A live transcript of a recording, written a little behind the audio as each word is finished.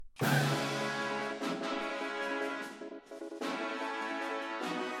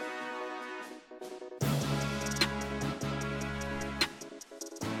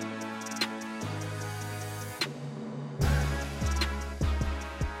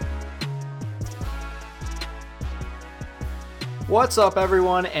What's up,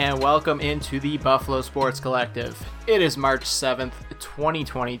 everyone, and welcome into the Buffalo Sports Collective. It is March 7th,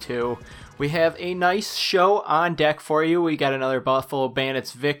 2022. We have a nice show on deck for you. We got another Buffalo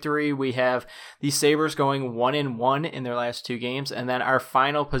Bandits victory. We have the Sabres going 1-1 in their last two games, and then our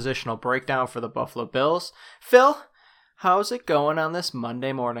final positional breakdown for the Buffalo Bills. Phil, how's it going on this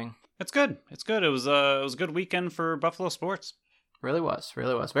Monday morning? It's good. It was a good weekend for Buffalo sports. Really was.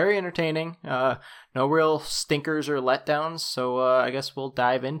 Very entertaining. No real stinkers or letdowns, so I guess we'll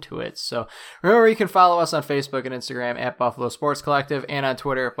dive into it. So remember, you can follow us on Facebook and Instagram at Buffalo Sports Collective and on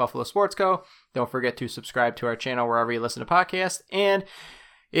Twitter at Buffalo Sports Co. Don't forget to subscribe to our channel wherever you listen to podcasts. And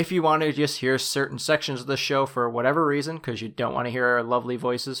if you want to just hear certain sections of the show for whatever reason, because you don't want to hear our lovely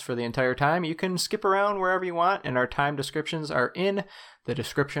voices for the entire time, you can skip around wherever you want, and our time descriptions are in the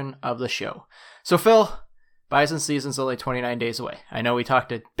description of the show. So Phil, Bison season's only 29 days away. I know we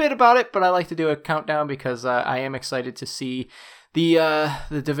talked a bit about it, but I like to do a countdown because I am excited to see the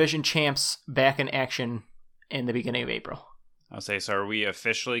division champs back in action in the beginning of April. I'll say, so are we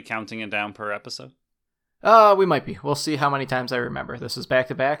officially counting it down per episode? We might be. We'll see how many times I remember. This is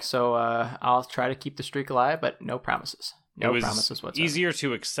back-to-back, so I'll try to keep the streak alive, but no promises. No promises whatsoever. Easier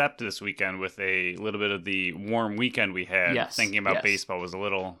to accept this weekend with a little bit of the warm weekend we had. Yes, thinking about yes. baseball was a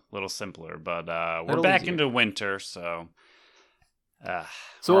little simpler, but we're Little back easier. into winter, so we're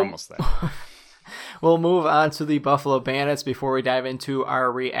So almost there. We'll move on to the Buffalo Bandits before we dive into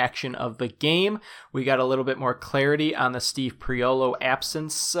our reaction of the game. We got a little bit more clarity on the Steve Priolo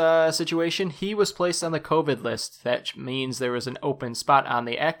absence situation. He was placed on the COVID list. That means there was an open spot on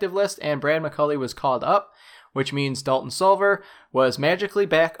the active list, and Brad McCulley was called up, which means Dalton Sulver was magically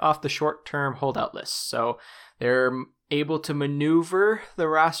back off the short-term holdout list. So they're able to maneuver the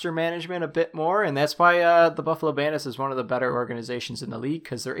roster management a bit more, and that's why the Buffalo Bandits is one of the better organizations in the league,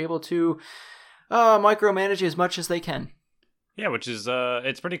 because they're able to micromanage as much as they can. Yeah, which is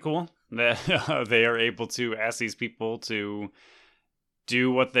it's pretty cool that they are able to ask these people to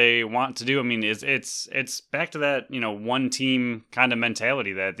do what they want to do. I mean, it's back to that, one team kind of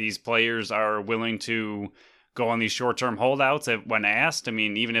mentality that these players are willing to go on these short-term holdouts when asked. I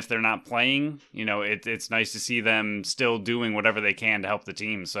mean, even if they're not playing, it's nice to see them still doing whatever they can to help the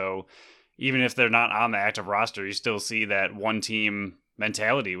team. So even if they're not on the active roster, you still see that one team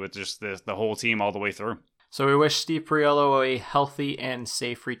mentality with just the whole team all the way through. So we wish Steve Priolo a healthy and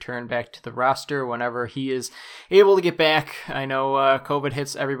safe return back to the roster whenever he is able to get back. I know COVID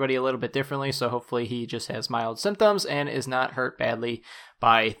hits everybody a little bit differently, so hopefully he just has mild symptoms and is not hurt badly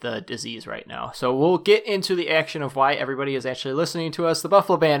by the disease right now. So we'll get into the action of why everybody is actually listening to us. The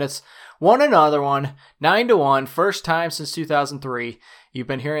Buffalo Bandits won another one, 9-1, first time since 2003. You've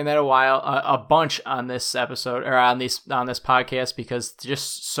been hearing that a bunch on this episode, or on this podcast, because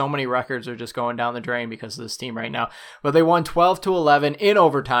just so many records are just going down the drain because of this team right now. But they won 12-11 in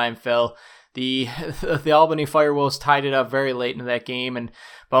overtime, Phil. The Albany Firewolves tied it up very late into that game, and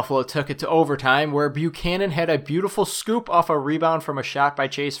Buffalo took it to overtime, where Buchanan had a beautiful scoop off a rebound from a shot by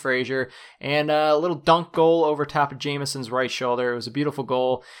Chase Frazier, and a little dunk goal over top of Jameson's right shoulder. It was a beautiful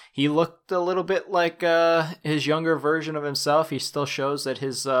goal. He looked a little bit like his younger version of himself. He still shows that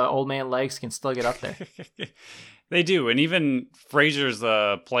his old man legs can still get up there. They do, and even Frazier's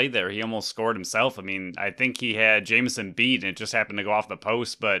play there, he almost scored himself. I mean, I think he had Jameson beat, and it just happened to go off the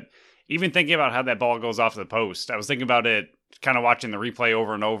post, but even thinking about how that ball goes off the post, I was thinking about it, kind of watching the replay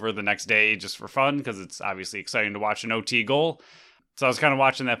over and over the next day just for fun, because it's obviously exciting to watch an OT goal. So I was kind of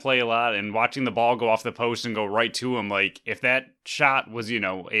watching that play a lot and watching the ball go off the post and go right to him. Like, if that shot was,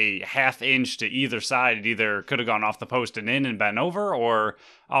 a half inch to either side, it either could have gone off the post and in and bent over, or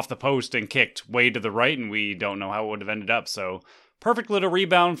off the post and kicked way to the right, and we don't know how it would have ended up. So perfect little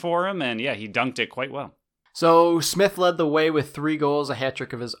rebound for him, and yeah, he dunked it quite well. So Smith led the way with 3 goals, a hat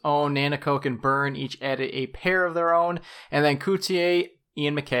trick of his own. Nanakoke and Byrne each added a pair of their own. And then Coutier,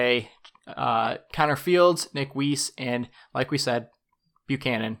 Ian McKay, Connor Fields, Nick Weiss, and like we said,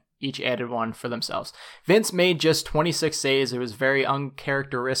 Buchanan each added one for themselves. Vince made just 26 saves. It was a very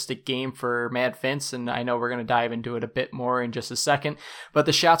uncharacteristic game for Matt Vince, and I know we're going to dive into it a bit more in just a second. But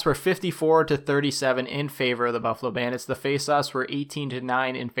the shots were 54-37 in favor of the Buffalo Bandits. The faceoffs were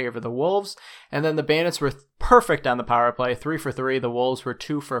 18-9 in favor of the Wolves. And then the Bandits were perfect on the power play, 3 for 3. The Wolves were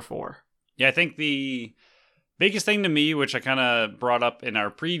 2 for 4. Yeah, I think the biggest thing to me, which I kind of brought up in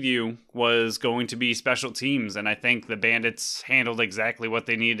our preview, was going to be special teams. And I think the Bandits handled exactly what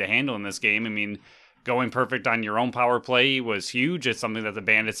they needed to handle in this game. I mean, going perfect on your own power play was huge. It's something that the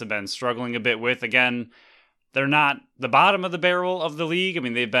Bandits have been struggling a bit with. Again, they're not the bottom of the barrel of the league. I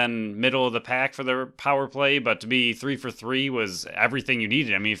mean, they've been middle of the pack for their power play, but to be 3 for 3 was everything you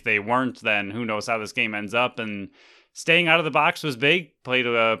needed. I mean, if they weren't, then who knows how this game ends up. And staying out of the box was big. Played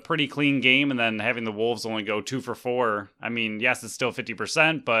a pretty clean game, and then having the Wolves only go 2 for 4. I mean, yes, it's still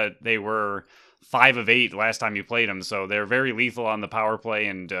 50%, but they were 5 of 8 last time you played them, so they're very lethal on the power play,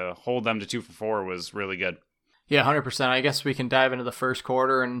 and hold them to 2 for 4 was really good. Yeah, 100%. I guess we can dive into the first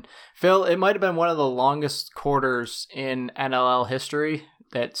quarter. And Phil, it might have been one of the longest quarters in NLL history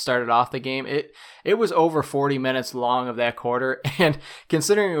that started off the game. It was over 40 minutes long of that quarter. And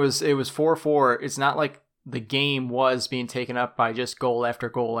considering it was 4-4, it's not like the game was being taken up by just goal after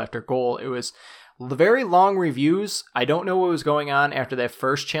goal after goal. It was very long reviews. I don't know what was going on after that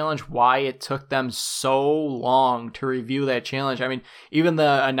first challenge, why it took them so long to review that challenge. I mean, even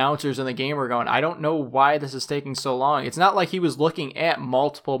the announcers in the game were going, I don't know why this is taking so long. It's not like he was looking at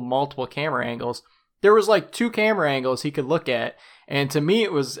multiple camera angles. There was like 2 camera angles he could look at. And to me,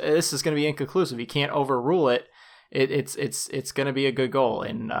 it was, this is going to be inconclusive. You can't overrule it. It's going to be a good goal.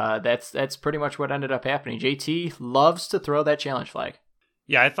 And that's pretty much what ended up happening. JT loves to throw that challenge flag.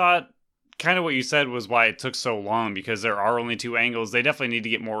 Yeah, I thought kind of what you said was why it took so long, because there are only 2 angles. They definitely need to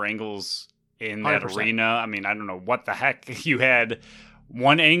get more angles in that 100%. arena. I mean, I don't know what the heck. You had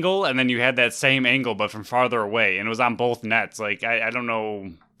one angle and then you had that same angle but from farther away, and it was on both nets. Like, I don't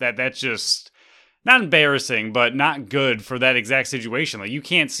know, that's just not embarrassing, but not good for that exact situation. Like, you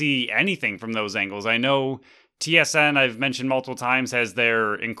can't see anything from those angles. I know TSN, I've mentioned multiple times, has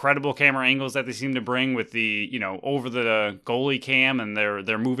their incredible camera angles that they seem to bring with the, over the goalie cam, and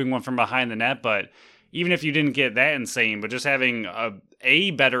they're moving one from behind the net. But even if you didn't get that insane, but just having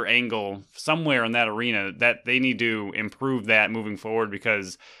a better angle somewhere in that arena, that they need to improve that moving forward,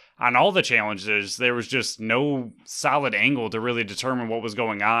 because on all the challenges, there was just no solid angle to really determine what was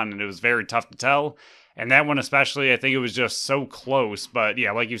going on, and it was very tough to tell. And that one especially, I think it was just so close. But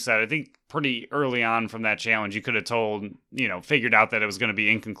yeah, like you said, I think pretty early on from that challenge, you could have figured out that it was going to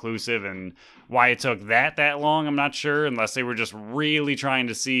be inconclusive, and why it took that long, I'm not sure, unless they were just really trying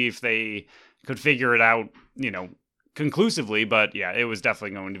to see if they could figure it out, conclusively. But yeah, it was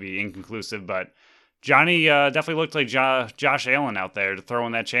definitely going to be inconclusive. But Johnny definitely looked like Josh Allen out there to throw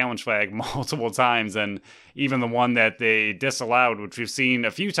in that challenge flag multiple times, and even the one that they disallowed, which we've seen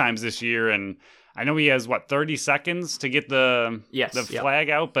a few times this year. And I know he has 30 seconds to get the flag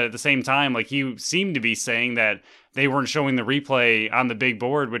out, but at the same time, like, he seemed to be saying that they weren't showing the replay on the big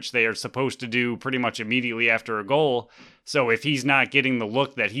board, which they are supposed to do pretty much immediately after a goal. So if he's not getting the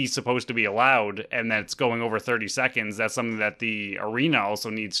look that he's supposed to be allowed, and that's going over 30 seconds, that's something that the arena also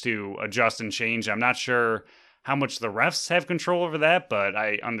needs to adjust and change. I'm not sure how much the refs have control over that, but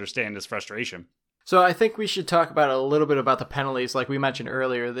I understand his frustration. So I think we should talk about a little bit about the penalties. Like we mentioned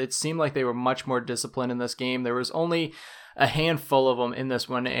earlier, it seemed like they were much more disciplined in this game. There was only a handful of them in this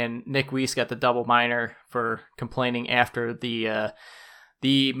one, and Nick Weiss got the double minor for complaining after the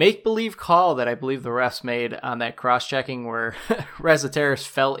make-believe call that I believe the refs made on that cross-checking where Rezateris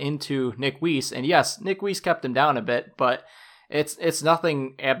fell into Nick Weiss. And yes, Nick Weiss kept him down a bit, but it's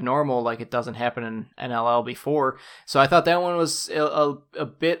nothing abnormal, like it doesn't happen in NLL before. So I thought that one was a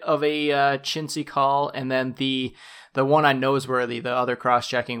bit of a chintzy call. And then the one on Noseworthy, the other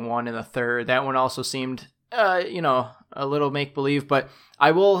cross-checking one in the third, that one also seemed, a little make-believe. But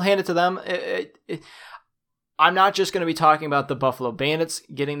I will hand it to them. I'm not just going to be talking about the Buffalo Bandits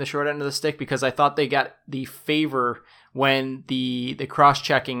getting the short end of the stick, because I thought they got the favor when the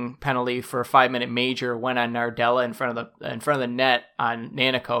cross-checking penalty for a 5-minute major went on Nardella in front of the net on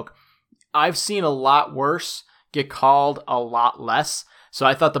Nanakoke. I've seen a lot worse get called a lot less. So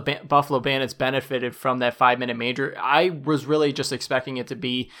I thought the Buffalo Bandits benefited from that 5-minute major. I was really just expecting it to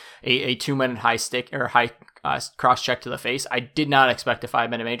be a 2-minute high stick or high cross-check to the face. I did not expect a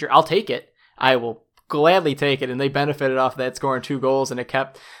 5-minute major. I'll take it. I will gladly take it, and they benefited off that, scoring 2 goals, and it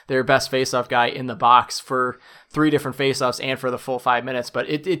kept their best faceoff guy in the box for 3 different faceoffs and for the full 5 minutes. But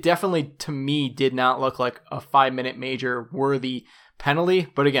it definitely, to me, did not look like a 5-minute major worthy penalty.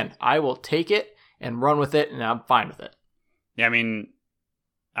 But again, I will take it and run with it, and I'm fine with it. Yeah, I mean,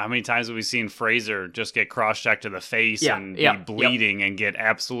 how many times have we seen Fraser just get cross-checked to the face and be bleeding and get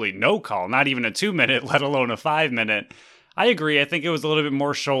absolutely no call, not even a 2-minute, let alone a 5-minute? I agree. I think it was a little bit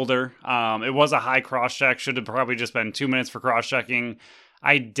more shoulder. It was a high cross-check. Should have probably just been 2 minutes for cross-checking.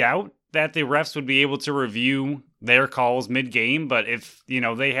 I doubt that the refs would be able to review their calls mid-game, but if,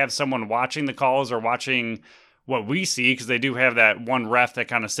 they have someone watching the calls or watching what we see, because they do have that one ref that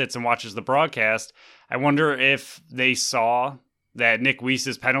kind of sits and watches the broadcast, I wonder if they saw that Nick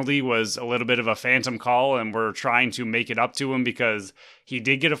Weiss's penalty was a little bit of a phantom call, and we're trying to make it up to him because he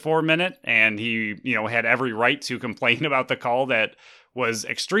did get a 4-minute, and he, had every right to complain about the call that was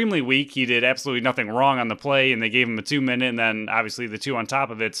extremely weak. He did absolutely nothing wrong on the play, and they gave him a 2-minute, and then obviously the 2 on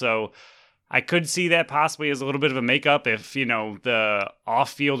top of it. So I could see that possibly as a little bit of a makeup if, the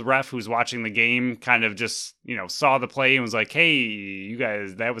off-field ref who's watching the game kind of just, saw the play and was like, hey, you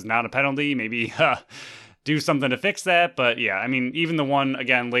guys, that was not a penalty. Maybe do something to fix that. But yeah, I mean, even the one,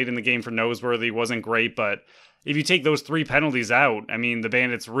 again, late in the game for Noseworthy wasn't great. But if you take those 3 penalties out, I mean, the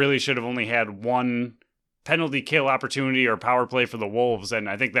Bandits really should have only had 1 penalty kill opportunity or power play for the Wolves. And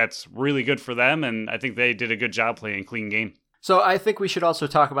I think that's really good for them. And I think they did a good job playing a clean game. So I think we should also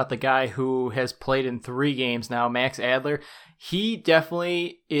talk about the guy who has played in 3 games now, Max Adler. He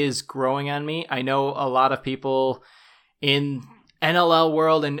definitely is growing on me. I know a lot of people in NLL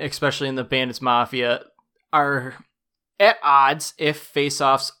world, and especially in the Bandits Mafia, are at odds if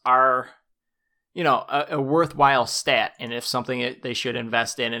faceoffs are, a worthwhile stat and if something they should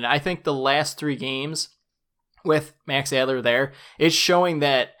invest in. And I think the last 3 games with Max Adler there, it's showing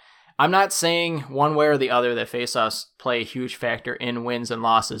that I'm not saying one way or the other that faceoffs play a huge factor in wins and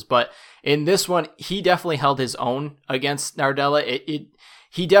losses, but in this one, he definitely held his own against Nardella.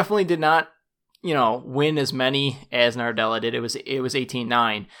 He definitely did not, win as many as Nardella did. It was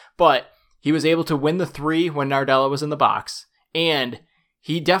 18-9, but he was able to win the 3 when Nardella was in the box, and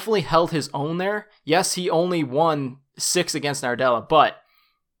he definitely held his own there. Yes, he only won 6 against Nardella, but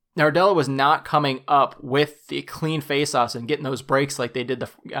Nardella was not coming up with the clean faceoffs and getting those breaks like they did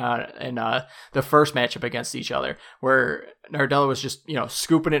in the first matchup against each other, where Nardella was just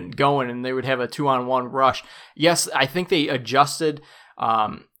scooping it and going, and they would have a 2-on-1 rush. Yes, I think they adjusted.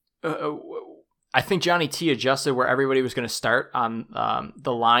 I think Johnny T adjusted where everybody was going to start on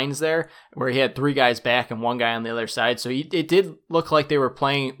the lines there, where he had 3 guys back and 1 guy on the other side. So it did look like they were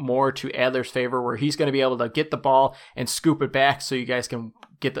playing more to Adler's favor, where he's going to be able to get the ball and scoop it back so you guys can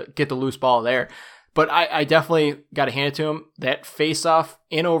get the loose ball there. But I definitely got to hand it to him. That face-off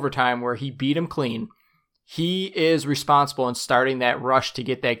in overtime where he beat him clean, he is responsible in starting that rush to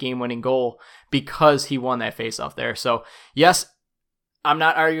get that game-winning goal because he won that face-off there. So, yes, I'm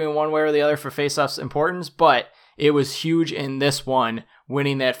not arguing one way or the other for face-off's importance, but it was huge in this one,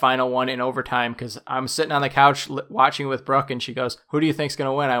 winning that final one in overtime, because I'm sitting on the couch watching with Brooke, and she goes, who do you think's going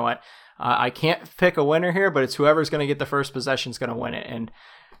to win? I went, I can't pick a winner here, but it's whoever's going to get the first possession is going to win it. And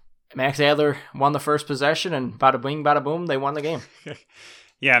Max Adler won the first possession, and bada bing, bada boom, they won the game.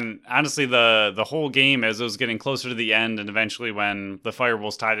 Yeah, and honestly, the whole game, as it was getting closer to the end, and eventually when the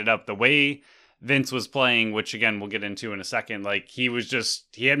Firewolves tied it up, the way Vince was playing, which again we'll get into in a second, like he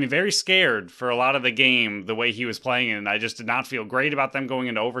had me very scared for a lot of the game, the way he was playing, and I just did not feel great about them going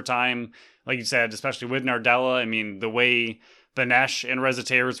into overtime. Like you said, especially with Nardella, I mean, the way Banesh and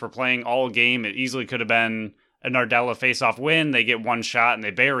Rezateris were playing all game, it easily could have been a Nardella face-off win. They get 1 shot and they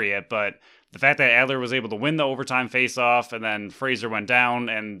bury it, but the fact that Adler was able to win the overtime face-off and then Fraser went down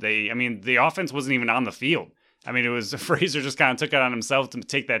and the offense wasn't even on the field. I mean, it was Fraser just kind of took it on himself to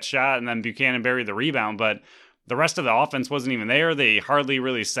take that shot, and then Buchanan buried the rebound, but the rest of the offense wasn't even there. They hardly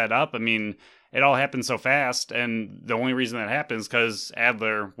really set up. I mean, it all happened so fast, and the only reason that happens is because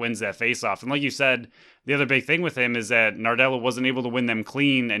Adler wins that faceoff. And like you said, the other big thing with him is that Nardella wasn't able to win them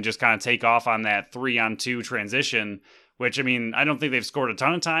clean and just kind of take off on that 3-on-2 transition, which, I mean, I don't think they've scored a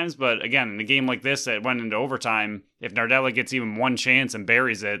ton of times, but again, in a game like this that went into overtime, if Nardella gets even 1 chance and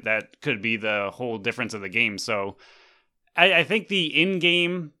buries it, that could be the whole difference of the game. So I think the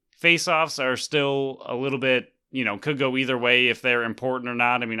in-game faceoffs are still a little bit, could go either way if they're important or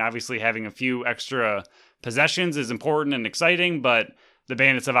not. I mean, obviously having a few extra possessions is important and exciting, but the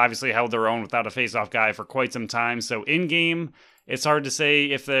Bandits have obviously held their own without a faceoff guy for quite some time. So in-game, it's hard to say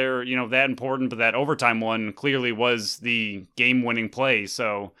if they're, that important, but that overtime one clearly was the game-winning play.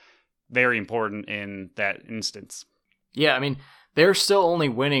 So very important in that instance. Yeah, I mean, they're still only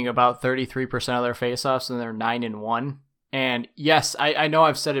winning about 33% of their faceoffs, and they're 9-1. And yes, I know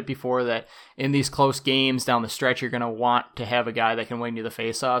I've said it before that in these close games down the stretch, you're going to want to have a guy that can win you the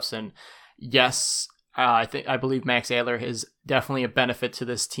faceoffs. And yes, I believe Max Adler is definitely a benefit to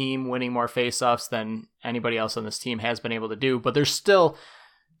this team, winning more faceoffs than anybody else on this team has been able to do. But they're still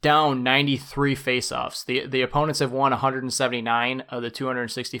down 93 faceoffs. The opponents have won 179 of the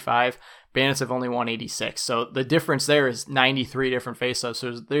 265. Bandits have only won 86. So the difference there is 93 different faceoffs.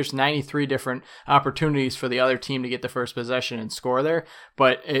 So there's 93 different opportunities for the other team to get the first possession and score there,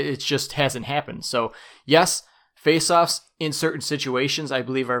 but it just hasn't happened. So yes, faceoffs in certain situations, I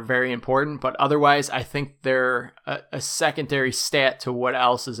believe, are very important, but otherwise, I think they're a secondary stat to what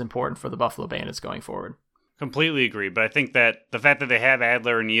else is important for the Buffalo Bandits going forward. Completely agree, but I think that the fact that they have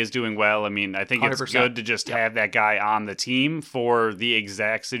Adler and he is doing well, I mean, I think 100%. It's good to just have that guy on the team for the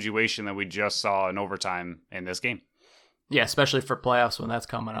exact situation that we just saw in overtime in this game. Yeah, especially for playoffs when that's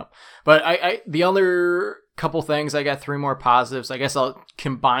coming up. But I the other couple things, I got 3 more positives. I guess I'll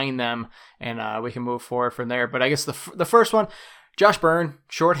combine them and we can move forward from there. But I guess the first one, Josh Byrne,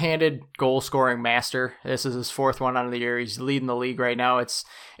 shorthanded goal scoring master. This is his 4th one out of the year. He's leading the league right now. It's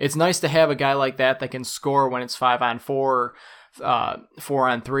nice to have a guy like that can score when it's 5-on-4,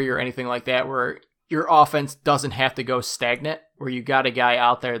 4-on-3, or anything like that, where your offense doesn't have to go stagnant, where you got a guy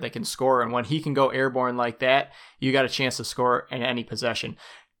out there that can score. And when he can go airborne like that, you got a chance to score in any possession.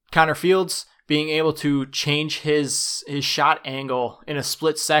 Connor Fields being able to change his shot angle in a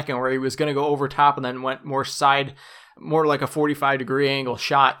split second, where he was going to go over top and then went more like a 45-degree angle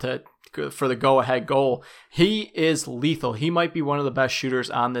shot for the go-ahead goal. He is lethal. He might be one of the best shooters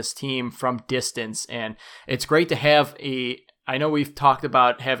on this team from distance, and it's great to have I know we've talked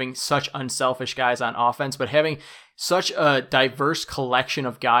about having such unselfish guys on offense, but having such a diverse collection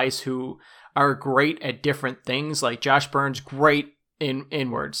of guys who are great at different things, like Josh Byrne's great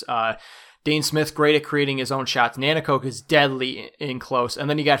inwards. Dane Smith great at creating his own shots. Nanticoke is deadly in close. And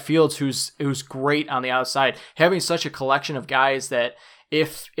then you got Fields who's great on the outside. Having such a collection of guys that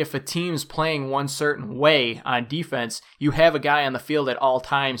if a team's playing one certain way on defense, you have a guy on the field at all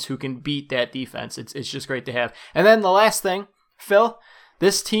times who can beat that defense. It's just great to have. And then the last thing, Phil,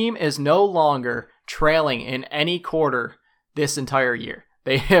 this team is no longer trailing in any quarter this entire year.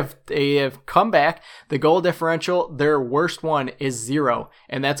 They have come back. The goal differential, their worst one is 0,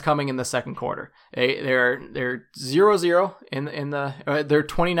 and that's coming in the second quarter. They're 0-0 in the they're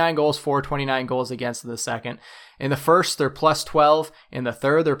 29 goals for, 29 goals against in the second. In the first, they're plus 12. In the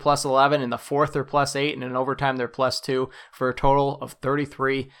third, they're plus 11. In the fourth, they're plus 8, and in overtime, they're plus 2 for a total of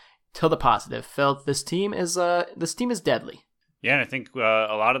 33 to the positive. Phil, this team is deadly. Yeah, and I think a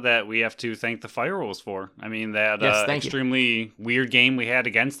lot of that we have to thank the Firewolves for. I mean, that extremely weird game we had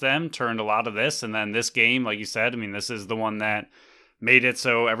against them turned a lot of this. And then this game, like you said, I mean, this is the one that made it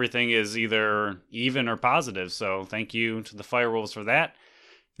so everything is either even or positive. So thank you to the Firewolves for that.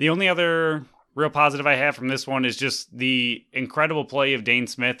 The only other real positive I have from this one is just the incredible play of Dane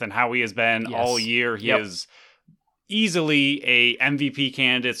Smith and how he has been all year. He is easily a MVP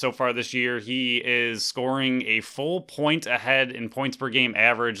candidate so far this year. He is scoring a full point ahead in points per game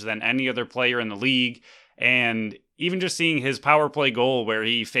average than any other player in the league. And even just seeing his power play goal where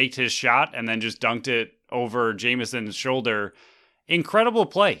he faked his shot and then just dunked it over Jameson's shoulder, incredible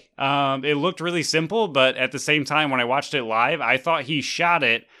play. It looked really simple, but at the same time, when I watched it live, I thought he shot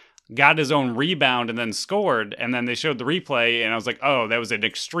it, got his own rebound, and then scored. And then they showed the replay, and I was like, oh, that was an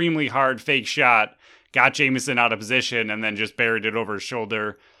extremely hard fake shot. Got Jameson out of position and then just buried it over his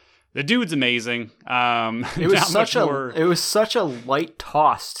shoulder. The dude's amazing. It was such a light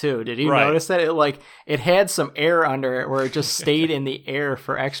toss too. Did you notice that it had some air under it where it just stayed in the air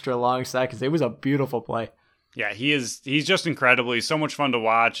for extra long seconds? It was a beautiful play. Yeah, he's just incredible. He's so much fun to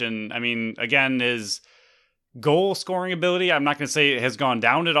watch, and I mean, again, his goal scoring ability, I'm not going to say it has gone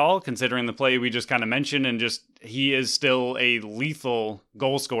down at all, considering the play we just kind of mentioned, and just he is still a lethal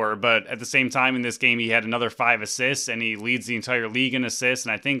goal scorer. But at the same time, in this game, he had another 5 assists, and he leads the entire league in assists.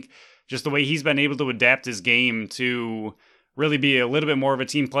 And I think just the way he's been able to adapt his game to really be a little bit more of a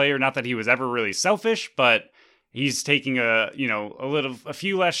team player. Not that he was ever really selfish, but he's taking a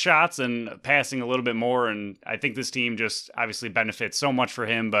few less shots and passing a little bit more. And I think this team just obviously benefits so much for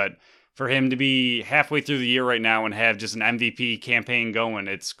him, but for him to be halfway through the year right now and have just an MVP campaign going,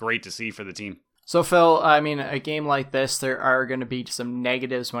 it's great to see for the team. So, Phil, I mean, a game like this, there are going to be some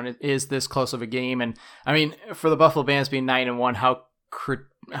negatives when it is this close of a game. And, I mean, for the Buffalo Bands being 9-1,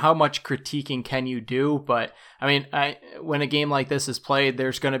 how much critiquing can you do? But, I mean, when a game like this is played,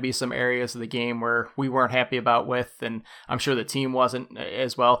 there's going to be some areas of the game where we weren't happy about and I'm sure the team wasn't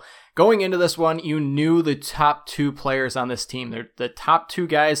as well. Going into this one, you knew the top 2 players on this team. They're the top 2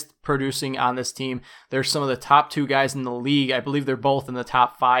 guys producing on this team. They're some of the top 2 guys in the league. I believe they're both in the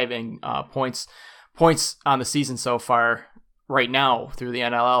top 5 in points on the season so far right now through the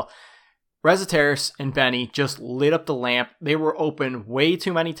NLL. Rezateris and Benny just lit up the lamp. They were open way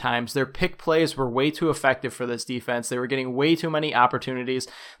too many times. Their pick plays were way too effective for this defense. They were getting way too many opportunities.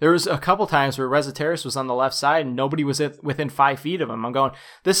 There was a couple times where Rezateris was on the left side and nobody was within 5 feet of him. I'm going,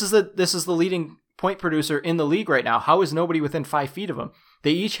 this is the leading point producer in the league right now. How is nobody within 5 feet of him?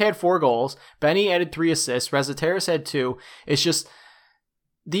 They each had 4 goals. Benny added 3 assists. Rezateris had 2. It's just,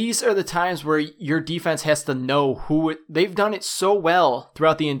 these are the times where your defense has to know they've done it so well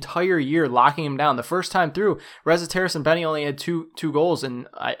throughout the entire year, locking him down. The first time through, Rezateris and Benny only had two goals and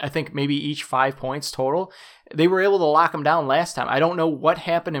I think maybe each 5 points total. They were able to lock him down last time. I don't know what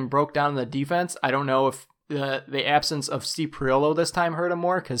happened and broke down in the defense. I don't know if the absence of Steve Priolo this time hurt him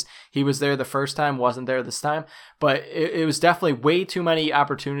more because he was there the first time, wasn't there this time. But it was definitely way too many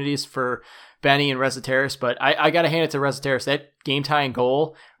opportunities for Benny and Resetarits. But I got to hand it to Resetarits. That game-tying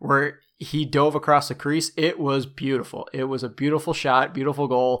goal where he dove across the crease, it was beautiful. It was a beautiful shot, beautiful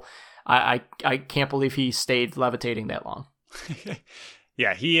goal. I can't believe he stayed levitating that long.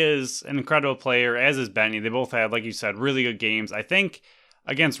 Yeah, he is an incredible player, as is Benny. They both had, like you said, really good games. I think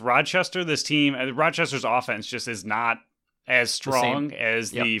against Rochester, this team, Rochester's offense just is not as strong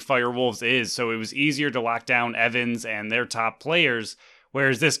as the Firewolves is. So it was easier to lock down Evans and their top players.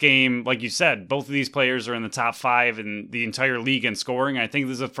 Whereas this game, like you said, both of these players are in the top 5 in the entire league in scoring. I think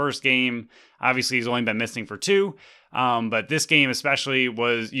this is the first game. Obviously, he's only been missing for 2. But this game especially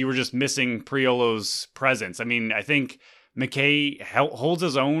you were just missing Priolo's presence. I mean, I think McKay holds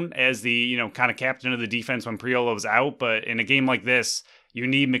his own as the, kind of captain of the defense when Priolo's out. But in a game like this, you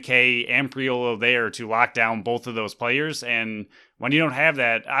need McKay and Priolo there to lock down both of those players. And when you don't have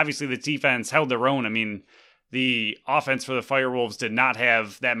that, obviously the defense held their own. I mean, the offense for the Firewolves did not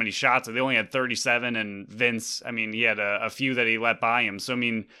have that many shots. They only had 37, and Vince, I mean, he had a few that he let by him. So, I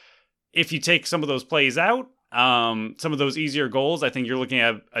mean, if you take some of those plays out, some of those easier goals, I think you're looking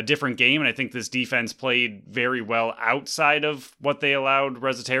at a different game. And I think this defense played very well outside of what they allowed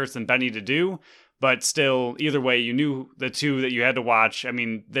Resetarits and Benny to do. But still, either way, you knew the two that you had to watch. I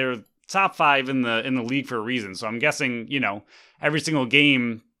mean, they're top 5 in the league for a reason. So I'm guessing, every single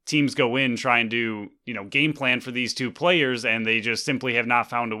game, teams go in trying to, game plan for these two players, and they just simply have not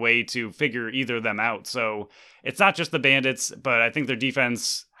found a way to figure either of them out. So it's not just the Bandits, but I think their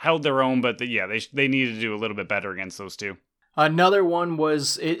defense held their own, but they needed to do a little bit better against those two. Another one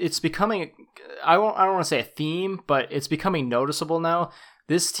was, it's becoming, I don't want to say a theme, but it's becoming noticeable now.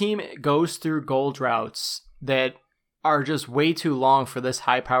 This team goes through goal droughts that are just way too long for this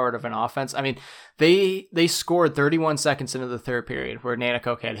high-powered of an offense. I mean, they scored 31 seconds into the third period where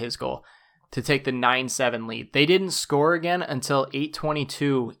Nanticoke had his goal to take the 9-7 lead. They didn't score again until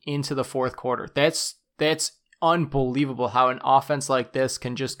 8:22 into the fourth quarter. That's unbelievable how an offense like this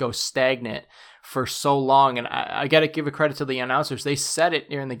can just go stagnant for so long. And I got to give a credit to the announcers. They said it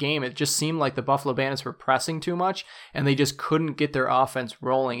during the game. It just seemed like the Buffalo Bandits were pressing too much, and they just couldn't get their offense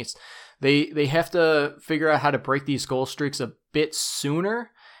rolling. They have to figure out how to break these goal streaks a bit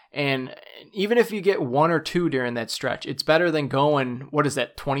sooner. And even if you get 1 or 2 during that stretch, it's better than going,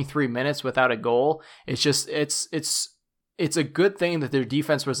 23 minutes without a goal. It's just, it's a good thing that their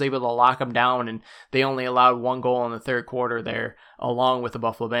defense was able to lock them down, and they only allowed 1 goal in the third quarter there, along with the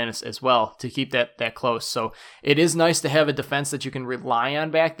Buffalo Bandits as well, to keep that close. So it is nice to have a defense that you can rely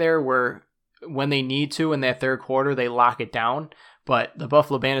on back there, where when they need to in that third quarter, they lock it down. But the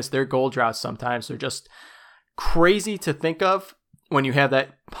Buffalo Bandits, their goal droughts sometimes are just crazy to think of when you have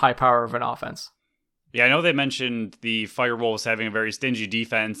that high power of an offense. Yeah, I know they mentioned the Firewolves having a very stingy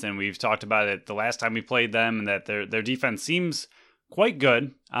defense, and we've talked about it the last time we played them, and that their defense seems quite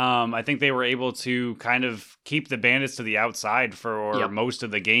good. I think they were able to kind of keep the Bandits to the outside for most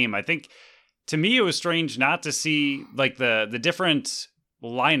of the game. I think, to me, it was strange not to see like the different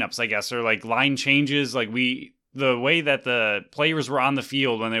lineups, I guess, or like line changes. Like the way that the players were on the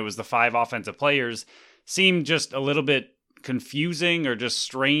field when it was the 5 offensive players seemed just a little bit confusing, or just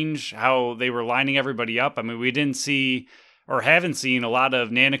strange how they were lining everybody up. I mean, we didn't see, or haven't seen, a lot of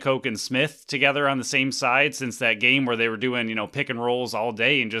Nanticoke and Smith together on the same side since that game where they were doing, pick and rolls all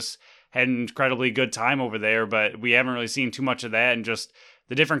day and just had an incredibly good time over there. But we haven't really seen too much of that, and just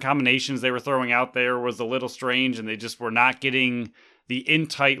the different combinations they were throwing out there was a little strange, and they just were not getting the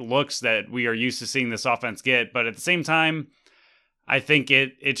in-tight looks that we are used to seeing this offense get. But at the same time, I think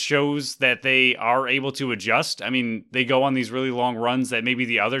it shows that they are able to adjust. I mean, they go on these really long runs that maybe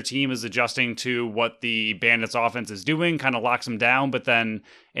the other team is adjusting to what the Bandits offense is doing, kind of locks them down. But then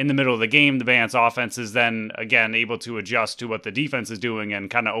in the middle of the game, the Bandits offense is then again able to adjust to what the defense is doing and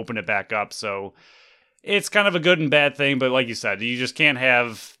kind of open it back up. So it's kind of a good and bad thing. But like you said, you just can't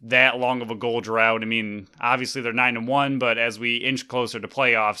have that long of a goal drought. I mean, obviously they're 9-1, but as we inch closer to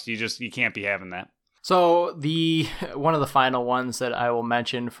playoffs, you can't be having that. So one of the final ones that I will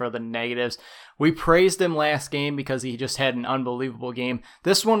mention for the negatives, we praised him last game because he just had an unbelievable game.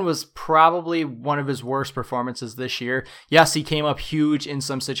 This one was probably one of his worst performances this year. Yes, he came up huge in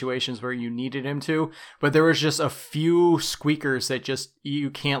some situations where you needed him to, but there was just a few squeakers that just you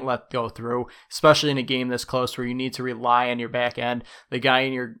can't let go through, especially in a game this close where you need to rely on your back end, the guy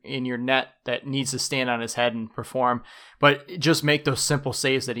in your net that needs to stand on his head and perform, but just make those simple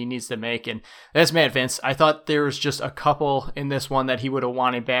saves that he needs to make. And that's Matt Vince. I thought there was just a couple in this one that he would have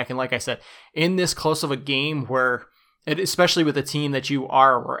wanted back. And like I said, in this close of a game where especially with a team that you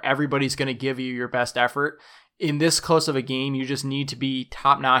are, where everybody's going to give you your best effort. In this close of a game, you just need to be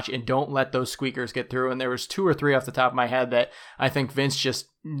top notch and don't let those squeakers get through. And there was 2 or 3 off the top of my head that I think Vince just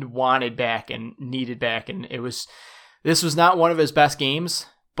wanted back and needed back. And this was not one of his best games,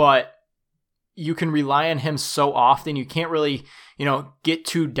 but you can rely on him so often. You can't really, get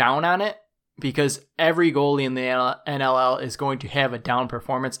too down on it, because every goalie in the NLL is going to have a down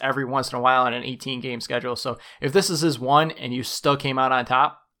performance every once in a while on an 18-game schedule. So if this is his one and you still came out on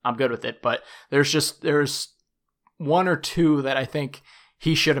top, I'm good with it. But there's 1 or 2 that I think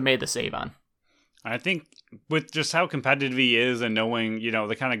he should have made the save on. I think with just how competitive he is and knowing,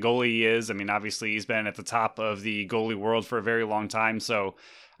 the kind of goalie he is, I mean, obviously he's been at the top of the goalie world for a very long time. So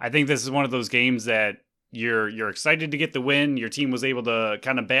I think this is one of those games that you're excited to get the win. Your team was able to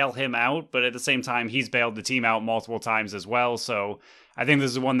kind of bail him out, but at the same time, he's bailed the team out multiple times as well. So I think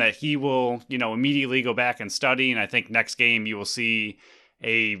this is one that he will, immediately go back and study. And I think next game you will see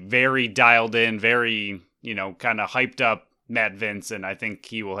a very dialed in, very, kind of hyped up Matt Vince. And I think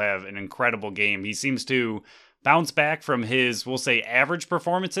he will have an incredible game. He seems to bounce back from his, we'll say, average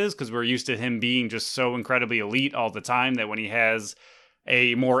performances, because we're used to him being just so incredibly elite all the time that when he has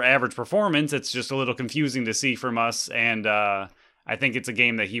a more average performance, it's just a little confusing to see from us. And I think it's a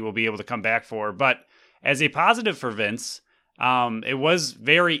game that he will be able to come back for. But as a positive for Vince, it was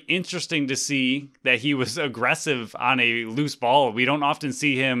very interesting to see that he was aggressive on a loose ball. We don't often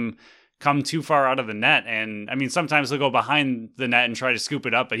see him come too far out of the net. And I mean, sometimes he'll go behind the net and try to scoop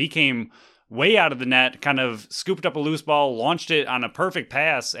it up, but he came way out of the net, kind of scooped up a loose ball, launched it on a perfect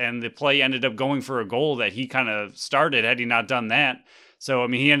pass, and the play ended up going for a goal that he kind of started had he not done that. So, I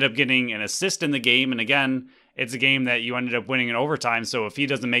mean, he ended up getting an assist in the game. And again, it's a game that you ended up winning in overtime. So if he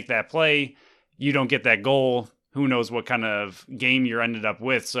doesn't make that play, you don't get that goal. Who knows what kind of game you're ended up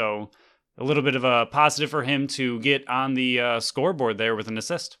with. So a little bit of a positive for him to get on the scoreboard there with an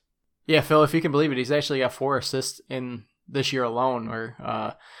assist. Yeah, Phil, if you can believe it, he's actually got 4 assists in this year alone.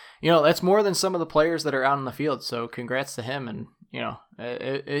 Or, that's more than some of the players that are out on the field. So congrats to him. And,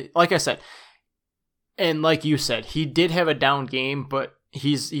 like I said, and like you said, he did have a down game, but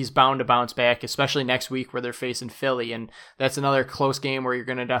he's bound to bounce back, especially next week where they're facing Philly. And that's another close game where you're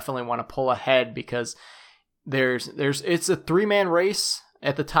going to definitely want to pull ahead, because it's a 3-man race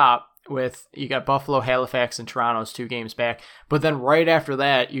at the top with, you got Buffalo, Halifax, and Toronto's 2 games back. But then right after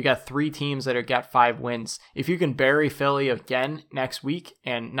that, you got 3 teams that have got 5 wins. If you can bury Philly again next week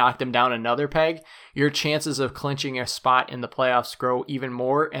and knock them down another peg, your chances of clinching a spot in the playoffs grow even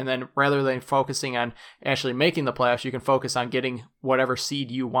more. And then rather than focusing on actually making the playoffs, you can focus on getting whatever seed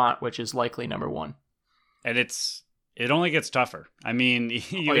you want, which is likely number 1. And it only gets tougher. I mean,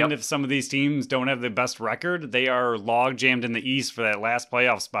 even if some of these teams don't have the best record, they are log jammed in the East for that last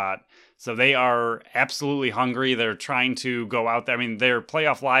playoff spot. So they are absolutely hungry. They're trying to go out there. I mean, their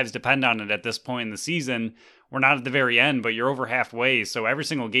playoff lives depend on it at this point in the season. We're not at the very end, but you're over halfway. So every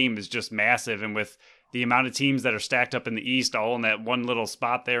single game is just massive. And with the amount of teams that are stacked up in the East, all in that one little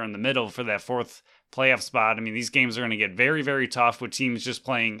spot there in the middle for that 4th playoff spot, I mean, these games are going to get very, very tough with teams just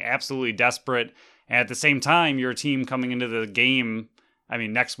playing absolutely desperate. And at the same time, you're a team coming into the game, I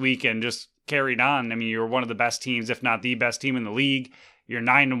mean, next week and just carried on. I mean, you're one of the best teams, if not the best team in the league. You're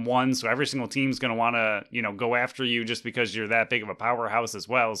 9-1, so every single team's going to want to, go after you just because you're that big of a powerhouse as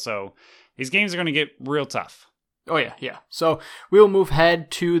well. So these games are going to get real tough. Oh, yeah. So we'll move ahead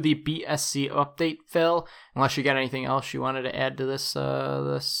to the BSC update, Phil, unless you got anything else you wanted to add to this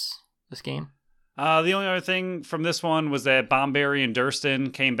this game. The only other thing from this one was that Bomberry and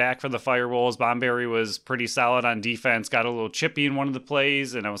Durston came back for the Firewolves. Bomberry was pretty solid on defense, got a little chippy in one of the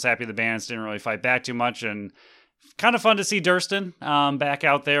plays, and I was happy the Bandits didn't really fight back too much. And kind of fun to see Durston back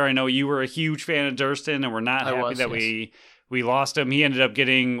out there. I know you were a huge fan of Durston, and we're not happy that we lost him. He ended up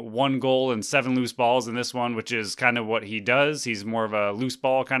getting 1 goal and 7 loose balls in this one, which is kind of what he does. He's more of a loose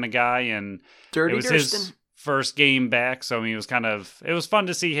ball kind of guy, and Dirty it was Durston. His first game back, so I mean, it was fun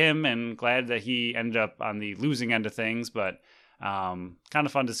to see him, and glad that he ended up on the losing end of things, but kind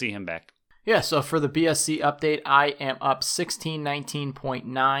of fun to see him back. Yeah, so for the BSC update, I am up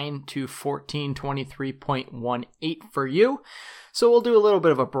 1619.9 to 1423.18 for you. So we'll do a little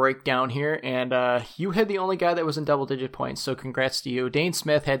bit of a breakdown here, and you had the only guy that was in double-digit points, so congrats to you. Dane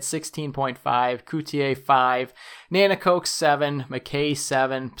Smith had 16.5, Coutier 5, Nanacoke 7, McKay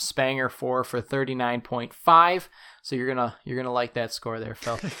 7, Spanger 4 for 39.5. So you're gonna like that score there,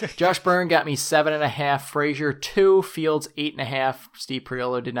 Phil. Josh Byrne got me 7.5, Frazier 2, Fields 8.5. Steve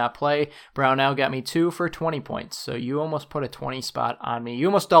Priolo did not play. Brownell got me 2 for 20 points. So you almost put a 20 spot on me. You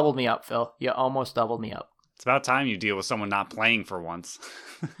almost doubled me up, Phil. You almost doubled me up. It's about time you deal with someone not playing for once.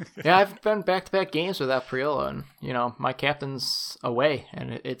 Yeah, I've been back-to-back games without Priola, and my captain's away,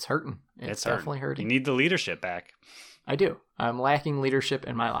 and it's hurting. It's definitely hurting. You need the leadership back. I do. I'm lacking leadership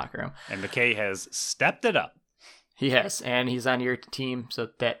in my locker room. And McKay has stepped it up. He has, and he's on your team, so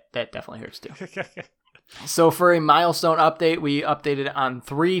that definitely hurts too. So for a milestone update, we updated on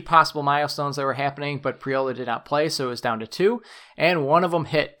 3 possible milestones that were happening, but Priola did not play, so it was down to 2, and one of them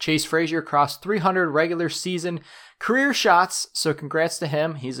hit. Chase Frazier crossed 300 regular season career shots, so congrats to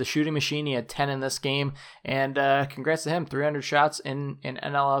him. He's a shooting machine. He had 10 in this game, and congrats to him. 300 shots in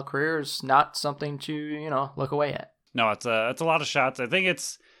NLL career is not something to, look away at. No, it's a lot of shots. I think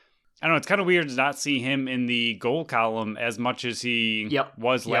it's kind of weird to not see him in the goal column as much as he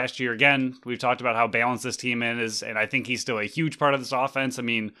was last year. Again, we've talked about how balanced this team is, and I think he's still a huge part of this offense. I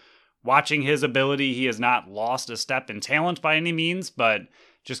mean, watching his ability, he has not lost a step in talent by any means, but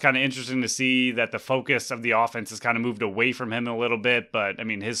just kind of interesting to see that the focus of the offense has kind of moved away from him a little bit. But, I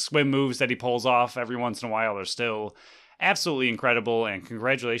mean, his swim moves that he pulls off every once in a while are still absolutely incredible, and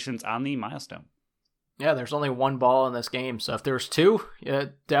congratulations on the milestone. Yeah, there's only 1 ball in this game, so if there was 2,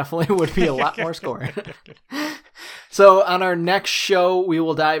 it definitely would be a lot more scoring. So on our next show, we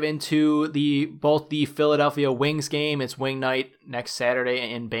will dive into both the Philadelphia Wings game. It's Wing Night next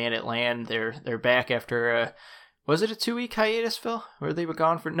Saturday in Bandit Land. They're back after was it a 2-week hiatus, Phil? Or they were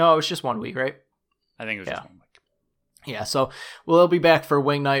gone for? No, it was just 1 week, right? I think it was just 1 week. Yeah, so we'll be back for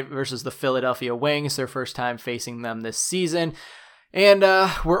Wing Night versus the Philadelphia Wings, their first time facing them this season. And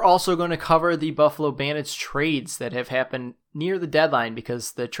we're also going to cover the Buffalo Bandits trades that have happened near the deadline,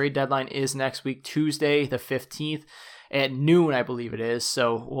 because the trade deadline is next week, Tuesday, the 15th at noon, I believe it is.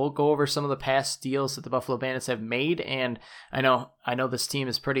 So we'll go over some of the past deals that the Buffalo Bandits have made. And I know this team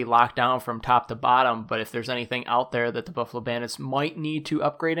is pretty locked down from top to bottom, but if there's anything out there that the Buffalo Bandits might need to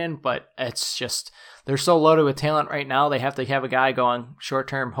upgrade in, but it's just, they're so loaded with talent right now, they have to have a guy go on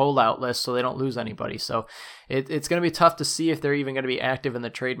short-term holdout list so they don't lose anybody. So it's going to be tough to see if they're even going to be active in the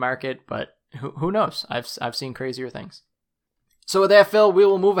trade market, but who knows? I've seen crazier things. So with that, Phil, we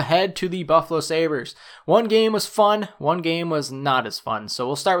will move ahead to the Buffalo Sabres. One game was fun, one game was not as fun. So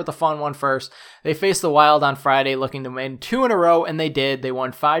we'll start with the fun one first. They faced the Wild on Friday, looking to win 2 in a row, and they did. They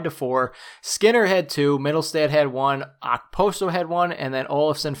won 5-4. Skinner had 2, Middlestad had 1, Okposo had 1, and then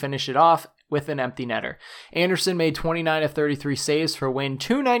Olofsson finished it off with an empty netter. Anderson made 29 of 33 saves for win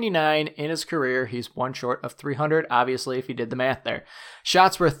 299 in his career. He's 1 short of 300, obviously, if you did the math there.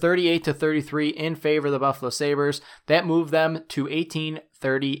 Shots were 38-33 in favor of the Buffalo Sabres. That moved them to 18,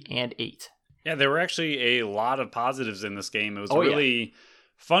 30, and 8. Yeah, there were actually a lot of positives in this game. It was a really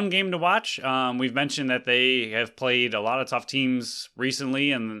fun game to watch. We've mentioned that they have played a lot of tough teams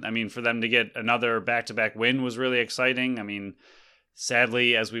recently, and I mean, for them to get another back-to-back win was really exciting. I mean,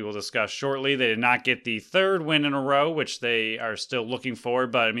 sadly, as we will discuss shortly, they did not get the 3rd win in a row, which they are still looking for.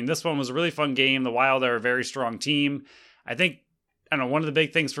 But, I mean, this one was a really fun game. The Wild are a very strong team. I think, one of the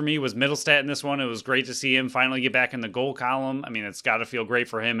big things for me was Middlestat in this one. It was great to see him finally get back in the goal column. I mean, it's got to feel great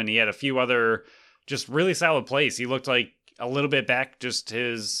for him. And he had a few other just really solid plays. He looked like a little bit back just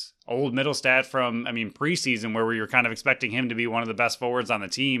his old Middlestat from, preseason, where we were kind of expecting him to be one of the best forwards on the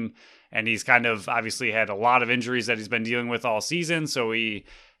team. And he's kind of obviously had a lot of injuries that he's been dealing with all season. So he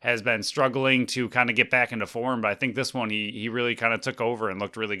has been struggling to kind of get back into form. But I think this one, he really kind of took over and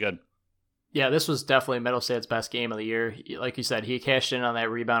looked really good. Yeah, this was definitely Middlestat's best game of the year. Like you said, he cashed in on that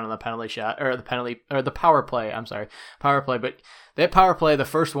rebound on the penalty shot, or the power play. Power play. But that power play, the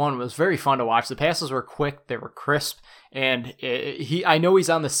first one, was very fun to watch. The passes were quick, they were crisp, and I know he's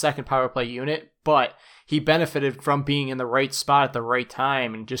on the second power play unit, but he benefited from being in the right spot at the right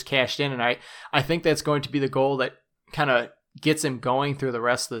time and just cashed in. And I think that's going to be the goal that kind of gets him going through the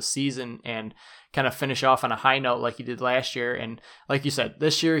rest of the season and kind of finish off on a high note like he did last year. And like you said,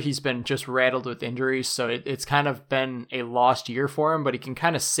 this year he's been just rattled with injuries, so it's kind of been a lost year for him, but he can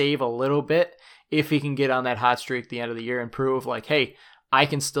kind of save a little bit if he can get on that hot streak at the end of the year and prove like, hey, I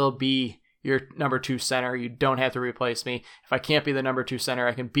can still be your number 2 center. You don't have to replace me. If I can't be the number 2 center,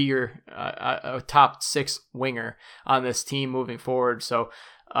 I can be your a top 6 winger on this team moving forward. So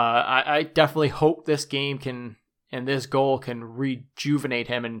I definitely hope this game and this goal can rejuvenate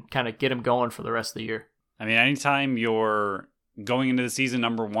him and kind of get him going for the rest of the year. I mean, anytime you're going into the season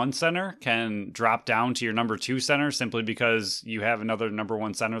number 1 center can drop down to your number 2 center simply because you have another number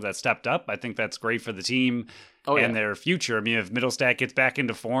 1 center that stepped up, I think that's great for the team and their future. I mean, if Middlestat gets back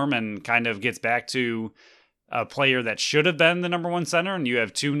into form and kind of gets back to a player that should have been the number 1 center, and you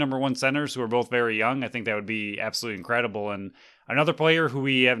have 2 number 1 centers who are both very young, I think that would be absolutely incredible. And Another player who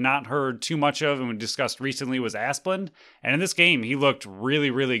we have not heard too much of and we discussed recently was Asplund. And in this game, he looked really,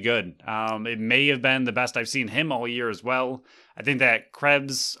 really good. It may have been the best I've seen him all year as well. I think that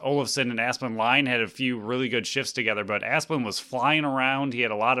Krebs, Olofsson, and Asplund line had a few really good shifts together, but Asplund was flying around. He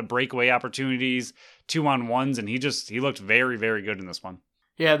had a lot of breakaway opportunities, 2-on-1s, and he looked very, very good in this one.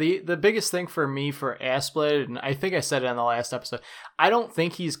 Yeah, the biggest thing for me for Asplund, and I think I said it in the last episode, I don't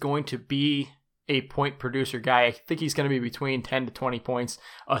think he's going to be a point producer guy. I think he's going to be between 10 to 20 points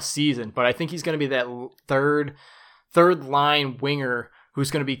a season, but I think he's going to be that third line winger who's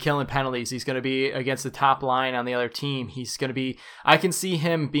going to be killing penalties. He's going to be against the top line on the other team. He's going to be, I can see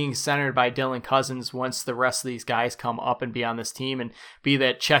him being centered by Dylan Cozens once the rest of these guys come up and be on this team and be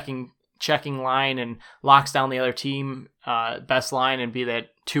that checking line and locks down the other team best line and be that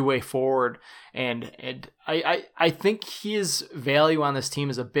two-way forward. And I think his value on this team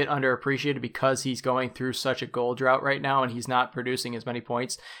is a bit underappreciated because he's going through such a goal drought right now and he's not producing as many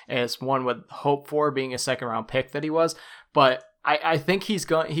points as one would hope for, being a second round pick that he was. But I think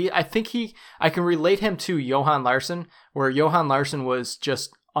I can relate him to Johan Larsson, where Johan Larsson was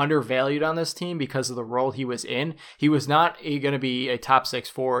just undervalued on this team because of the role he was in. He was not going to be a top six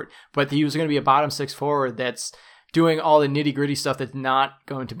forward, but he was going to be a bottom six forward that's doing all the nitty gritty stuff that's not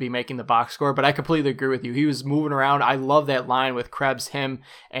going to be making the box score. But I completely agree with you. He was moving around. I love that line with Krebs, him,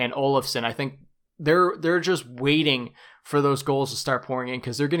 and Olofsson. I think they're just waiting for those goals to start pouring in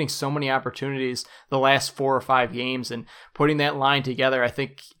because they're getting so many opportunities the last 4 or 5 games, and putting that line together, I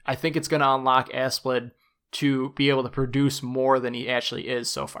think it's going to unlock Asplund to be able to produce more than he actually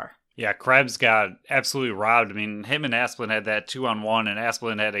is so far. Yeah, Krebs got absolutely robbed. I mean, him and Asplund had that 2-on-1, and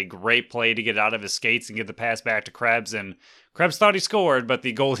Asplund had a great play to get out of his skates and get the pass back to Krebs, and Krebs thought he scored, but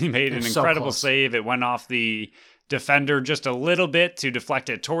the goalie made an incredible save. It went off the defender just a little bit to deflect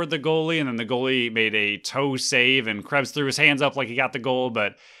it toward the goalie, and then the goalie made a toe save, and Krebs threw his hands up like he got the goal,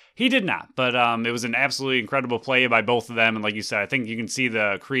 but he did not. But it was an absolutely incredible play by both of them, and like you said, I think you can see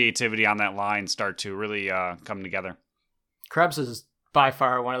the creativity on that line start to really come together. Krebs is by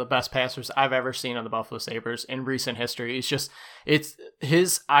far one of the best passers I've ever seen on the Buffalo Sabres in recent history. It's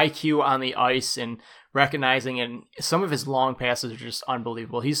his IQ on the ice and recognizing, and some of his long passes are just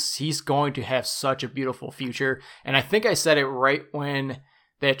unbelievable. He's going to have such a beautiful future. And I think I said it right when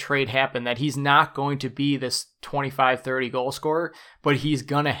that trade happened, that he's not going to be this 25-30 goal scorer, but he's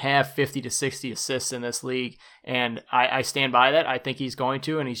going to have 50 to 60 assists in this league. And I stand by that. I think he's going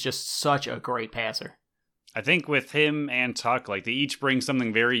to, and he's just such a great passer. I think with him and Tuck, like they each bring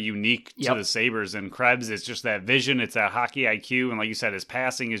something very unique to the Sabres, and Krebs is just that vision. It's that hockey IQ. And like you said, his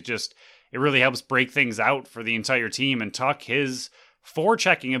passing is just, it really helps break things out for the entire team. And Tuck, his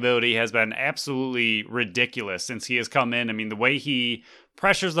forechecking ability has been absolutely ridiculous since he has come in. I mean, the way he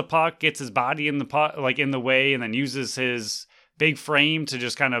pressures the puck, gets his body in the puck, like in the way, and then uses his big frame to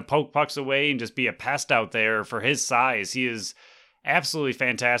just kind of poke pucks away and just be a pest out there for his size. He is absolutely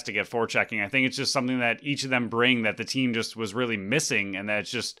fantastic at forechecking. I think it's just something that each of them bring that the team just was really missing, and that's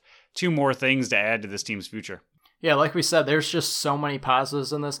just 2 more things to add to this team's future. Yeah, like we said, there's just so many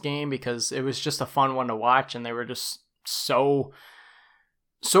positives in this game because it was just a fun one to watch, and they were just so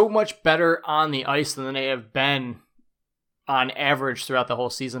much better on the ice than they have been on average throughout the whole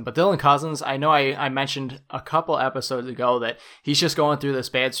season. But Dylan Cozens, I know I mentioned a couple episodes ago that he's just going through this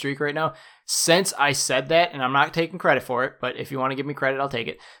bad streak right now. Since I said that, and I'm not taking credit for it, but if you want to give me credit, I'll take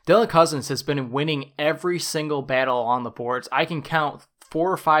it. Dylan Cozens has been winning every single battle on the boards. I can count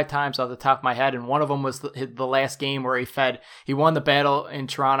 4 or 5 times off the top of my head, and one of them was the last game where he won the battle in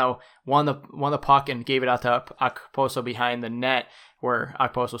Toronto, won the puck and gave it out to Okposo behind the net, where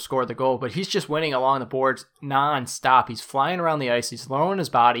Okposo scored the goal. But he's just winning along the boards non-stop. He's flying around the ice. He's lowering his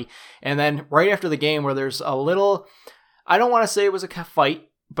body. And then right after the game where there's a little, I don't want to say it was a fight,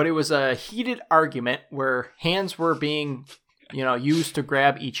 but it was a heated argument where hands were being, used to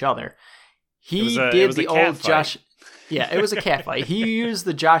grab each other. He did the old Josh. Yeah, it was a cat fight. He used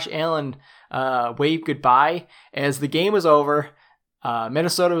the Josh Allen wave goodbye as the game was over.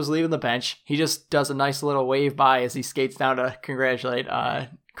 Minnesota was leaving the bench. He just does a nice little wave by as he skates down to congratulate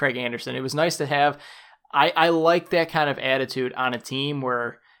Craig Anderson. It was nice to have. I like that kind of attitude on a team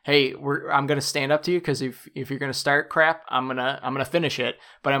where, hey, I'm going to stand up to you because if you're going to start crap, I'm gonna finish it.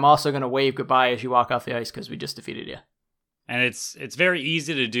 But I'm also going to wave goodbye as you walk off the ice because we just defeated you. And it's very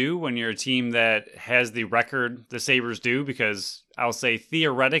easy to do when you're a team that has the record the Sabres do, because I'll say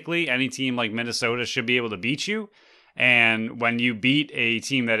theoretically any team like Minnesota should be able to beat you. And when you beat a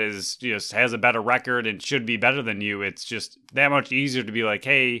team that is just has a better record and should be better than you, it's just that much easier to be like,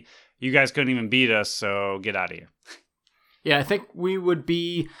 hey, you guys couldn't even beat us, so get out of here. Yeah, I think we would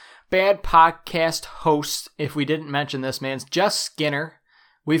be bad podcast host if we didn't mention this, man. It's Jeff Skinner.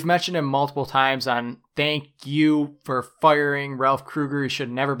 We've mentioned him multiple times on thank you for firing Ralph Krueger. He should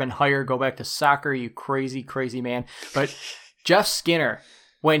have never been hired. Go back to soccer, you crazy, crazy man. But Jeff Skinner,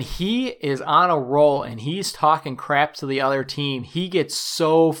 when he is on a roll and he's talking crap to the other team, he gets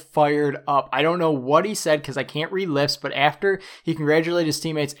so fired up. I don't know what he said because I can't read lips, but after he congratulated his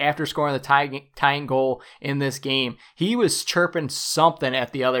teammates after scoring the tying goal in this game, he was chirping something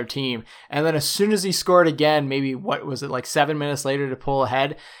at the other team. And then as soon as he scored again, maybe what was it, like 7 minutes later to pull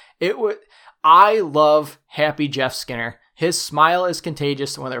ahead, I love happy Jeff Skinner. His smile is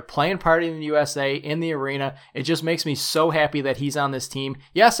contagious when they're playing Party in the USA in the arena. It just makes me so happy that he's on this team.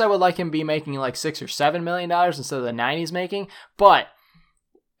 Yes, I would like him to be making like $6 or $7 million instead of the 9 he's making, but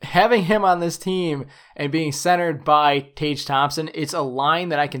having him on this team and being centered by Tage Thompson, it's a line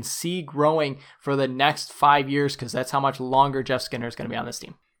that I can see growing for the next 5 years because that's how much longer Jeff Skinner is going to be on this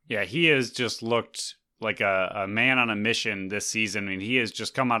team. Yeah, he has just looked like a man on a mission this season. I mean, he has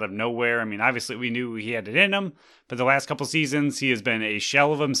just come out of nowhere. I mean, obviously we knew he had it in him, but the last couple seasons he has been a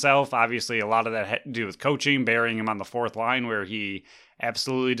shell of himself. Obviously a lot of that had to do with coaching, burying him on the fourth line where he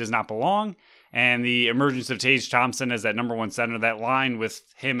absolutely does not belong. And the emergence of Tage Thompson as that number one center, that line with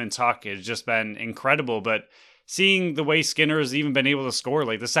him and Tuck has just been incredible. But seeing the way Skinner has even been able to score,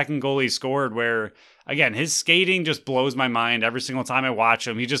 like the second goal he scored where, again, his skating just blows my mind every single time I watch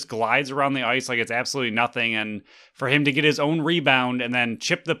him. He just glides around the ice like it's absolutely nothing. And for him to get his own rebound and then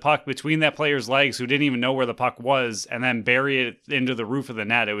chip the puck between that player's legs who didn't even know where the puck was and then bury it into the roof of the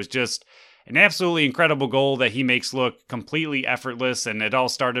net, it was just an absolutely incredible goal that he makes look completely effortless. And it all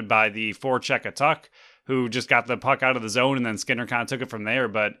started by the forecheck of Tuck, who just got the puck out of the zone and then Skinner kind of took it from there.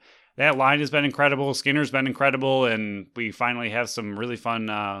 But that line has been incredible. Skinner's been incredible, and we finally have some really fun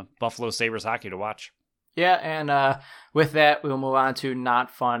Buffalo Sabres hockey to watch. Yeah, and with that, we'll move on to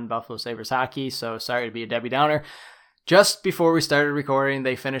not fun Buffalo Sabres hockey, so sorry to be a Debbie Downer. Just before we started recording,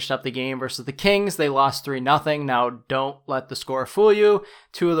 they finished up the game versus the Kings. They lost 3-0. Now, don't let the score fool you.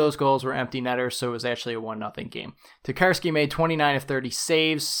 2 of those goals were empty netters, so it was actually a 1-0 game. Tokarski made 29 of 30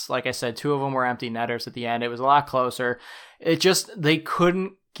 saves. Like I said, 2 of them were empty netters at the end. It was a lot closer. They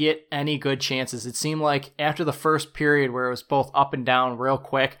couldn't get any good chances. It seemed like after the first period where it was both up and down real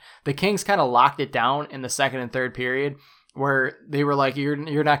quick, the Kings kind of locked it down in the second and third period where they were like, you're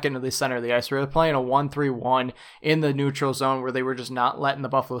not getting to the center of the ice. We were playing a 1-3-1 in the neutral zone where they were just not letting the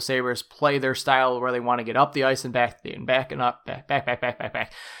Buffalo Sabres play their style where they want to get up the ice and back and up,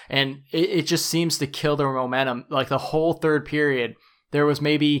 back. And it just seems to kill their momentum. Like the whole third period, there was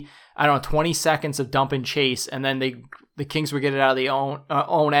maybe, 20 seconds of dump and chase, and then the Kings would get it out of the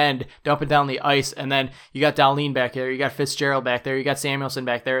own end, dump it down the ice, and then you got Dahlin back there, you got Fitzgerald back there, you got Samuelson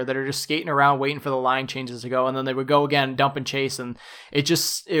back there that are just skating around waiting for the line changes to go, and then they would go again, dump and chase, and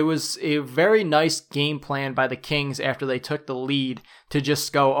it was a very nice game plan by the Kings after they took the lead to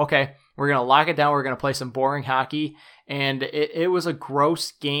just go, okay, we're going to lock it down, we're going to play some boring hockey, and it was a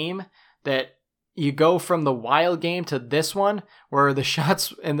gross game that you go from the Wild game to this one, where the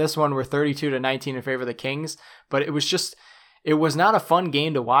shots in this one were 32-19 in favor of the Kings, but it was not a fun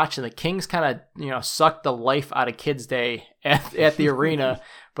game to watch, and the Kings kind of sucked the life out of Kids Day at the arena,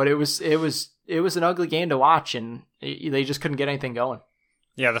 but it was an ugly game to watch, and they just couldn't get anything going.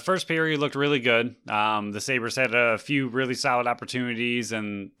 Yeah, the first period looked really good. The Sabres had a few really solid opportunities,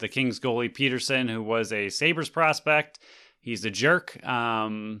 and the Kings goalie Peterson, who was a Sabres prospect, he's a jerk.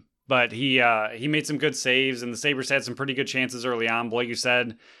 But he made some good saves, and the Sabres had some pretty good chances early on. But like you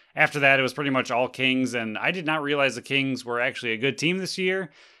said, after that, it was pretty much all Kings, and I did not realize the Kings were actually a good team this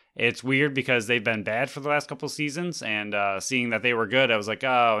year. It's weird because they've been bad for the last couple of seasons, and seeing that they were good, I was like,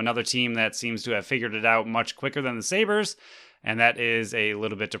 oh, another team that seems to have figured it out much quicker than the Sabres, and that is a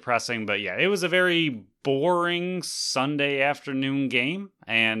little bit depressing. But yeah, it was a very boring Sunday afternoon game,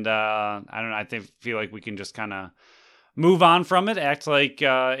 and I feel like we can just kind of move on from it, act like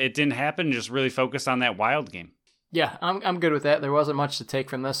it didn't happen, and just really focus on that Wild game. Yeah, I'm good with that. There wasn't much to take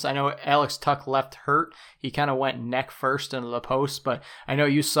from this. I know Alex Tuch left hurt. He kind of went neck first into the post, but I know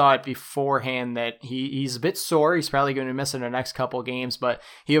you saw it beforehand that he's a bit sore. He's probably going to miss in the next couple games, but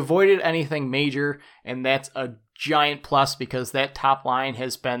he avoided anything major, and that's a giant plus because that top line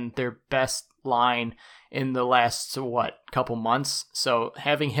has been their best line in the last, couple months. So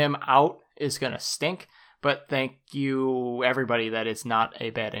having him out is going to stink. But thank you, everybody, that it's not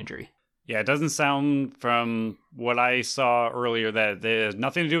a bad injury. Yeah, it doesn't sound from what I saw earlier that there's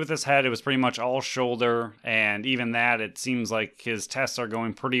nothing to do with his head. It was pretty much all shoulder. And even that, it seems like his tests are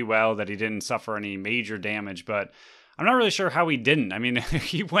going pretty well, that he didn't suffer any major damage. But I'm not really sure how he didn't. I mean,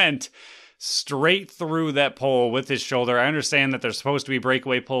 he went straight through that pole with his shoulder. I understand that they're supposed to be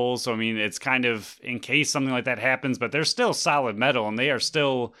breakaway poles, so I mean, it's kind of in case something like that happens, but they're still solid metal, and they are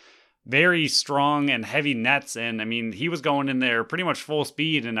still very strong and heavy nets. And I mean, he was going in there pretty much full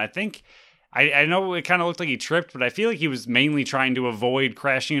speed, and I think I know it kind of looked like he tripped, but I feel like he was mainly trying to avoid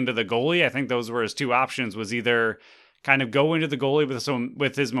crashing into the goalie. I think those were his two options, was either kind of go into the goalie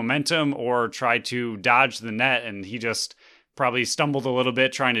with his momentum or try to dodge the net, and he just probably stumbled a little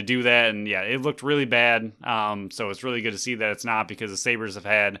bit trying to do that. And yeah, it looked really bad. So it's really good to see that it's not, because the Sabres have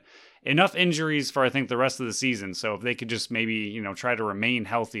had enough injuries for, I think, the rest of the season. So if they could just maybe, try to remain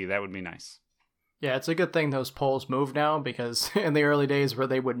healthy, that would be nice. Yeah, it's a good thing those poles move now, because in the early days where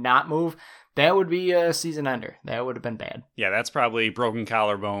they would not move, that would be a season ender. That would have been bad. Yeah, that's probably broken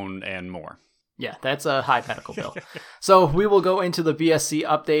collarbone and more. Yeah, that's a high medical bill. So we will go into the BSC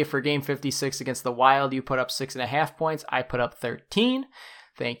update for Game 56 against the Wild. You put up 6.5 points. I put up 13.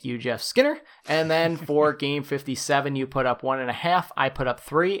 Thank you, Jeff Skinner. And then for Game 57, you put up 1.5. I put up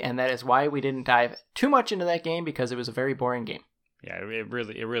 3, and that is why we didn't dive too much into that game, because it was a very boring game. Yeah, it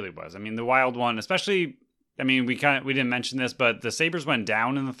really was. I mean, the Wild one, especially. I mean, we didn't mention this, but the Sabres went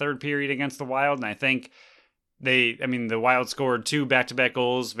down in the third period against the Wild, and I think. The Wild scored 2 back-to-back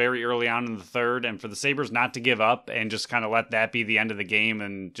goals very early on in the third, and for the Sabres not to give up and just kind of let that be the end of the game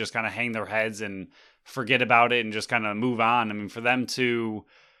and just kind of hang their heads and forget about it and just kind of move on. I mean, for them to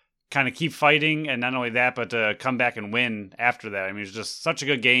kind of keep fighting, and not only that, but to come back and win after that. I mean, it's just such a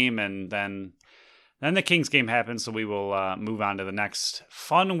good game, and then the Kings game happened, so we will move on to the next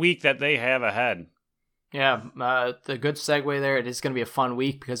fun week that they have ahead. Yeah, the good segue there. It is going to be a fun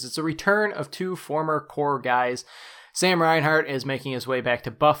week because it's a return of 2 former core guys. Sam Reinhart is making his way back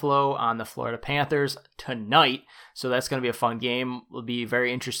to Buffalo on the Florida Panthers tonight, so that's going to be a fun game. We'll be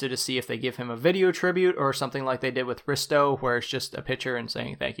very interested to see if they give him a video tribute or something like they did with Risto, where it's just a picture and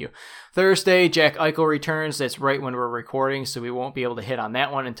saying thank you. Thursday, Jack Eichel returns. That's right when we're recording, so we won't be able to hit on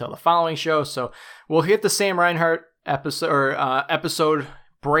that one until the following show. So we'll hit the Sam Reinhart episode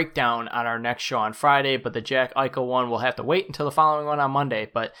breakdown on our next show on Friday, but the Jack Eichel one will have to wait until the following one on Monday.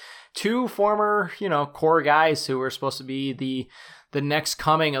 But 2 former, core guys who were supposed to be the next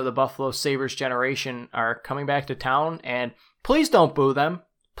coming of the Buffalo Sabres generation are coming back to town, and please don't boo them.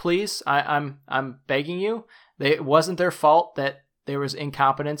 Please, I'm begging you. It wasn't their fault that there was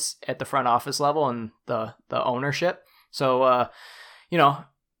incompetence at the front office level and the ownership. So,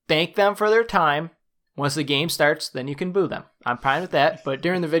 thank them for their time. Once the game starts, then you can boo them. I'm fine with that. But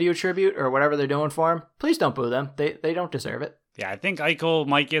during the video tribute or whatever they're doing for him, please don't boo them. They don't deserve it. Yeah, I think Eichel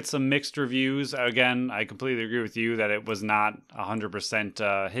might get some mixed reviews. Again, I completely agree with you that it was not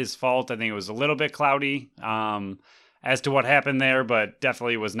 100% his fault. I think it was a little bit cloudy as to what happened there, but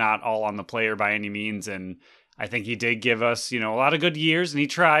definitely was not all on the player by any means. And I think he did give us, a lot of good years, and he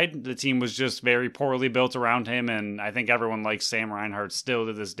tried. The team was just very poorly built around him, and I think everyone likes Sam Reinhart still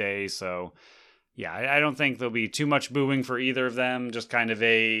to this day, so. Yeah, I don't think there'll be too much booing for either of them. Just kind of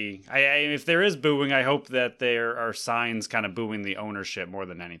if there is booing, I hope that there are signs kind of booing the ownership more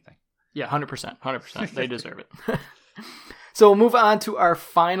than anything. Yeah, 100%. They deserve it. So we'll move on to our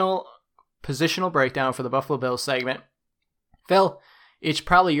final positional breakdown for the Buffalo Bills segment. Phil, it's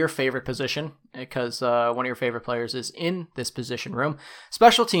probably your favorite position because one of your favorite players is in this position room.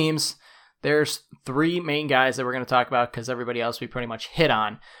 Special teams. There's 3 main guys that we're going to talk about because everybody else we pretty much hit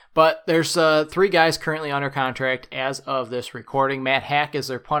on. But there's 3 guys currently under contract as of this recording. Matt Hack is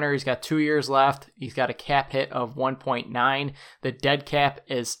their punter. He's got 2 years left. He's got a cap hit of 1.9. The dead cap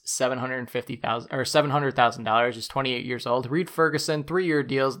is $700,000. He's 28 years old. Reed Ferguson, 3-year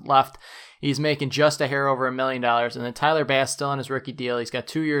deals left. He's making just a hair over $1 million. And then Tyler Bass still on his rookie deal. He's got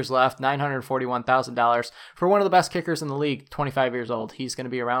 2 years left, $941,000 for one of the best kickers in the league, 25 years old. He's going to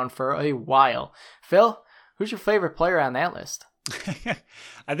be around for a while. Phil, who's your favorite player on that list?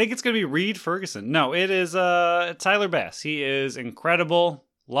 I think it's going to be Reed Ferguson. No, it is Tyler Bass. He is incredible.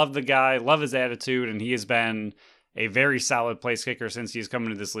 Love the guy. Love his attitude. And he has been a very solid place kicker since he's come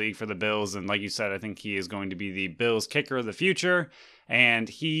into this league for the Bills. And like you said, I think he is going to be the Bills kicker of the future. And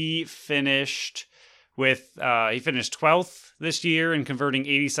he finished 12th this year in converting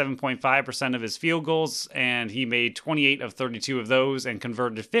 87.5% of his field goals, and he made 28 of 32 of those and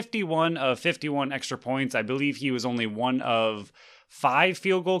converted 51 of 51 extra points. I believe he was only one of 5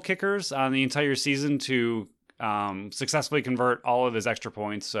 field goal kickers on the entire season to successfully convert all of his extra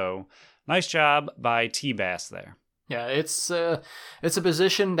points. So nice job by T-Bass there. Yeah, it's a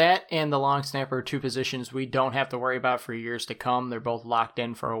position that and the long snapper are two positions we don't have to worry about for years to come. They're both locked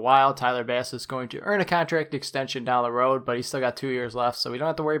in for a while. Tyler Bass is going to earn a contract extension down the road, but he's still got 2 years left, so we don't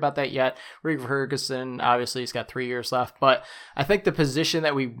have to worry about that yet. Reeve Ferguson, obviously, he's got 3 years left, but I think the position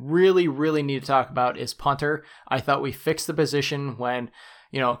that we really, really need to talk about is punter. I thought we fixed the position when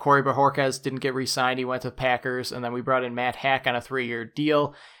Corey Bojorquez didn't get re-signed. He went to the Packers, and then we brought in Matt Hack on a 3-year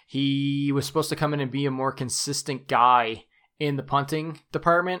deal. He was supposed to come in and be a more consistent guy in the punting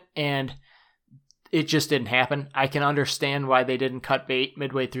department, and it just didn't happen. I can understand why they didn't cut bait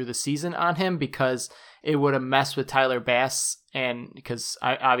midway through the season on him, because it would have messed with Tyler Bass, and because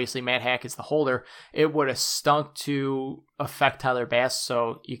obviously Matt Hack is the holder, it would have stunk to affect Tyler Bass,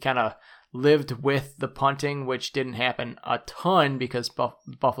 so you kind of lived with the punting, which didn't happen a ton because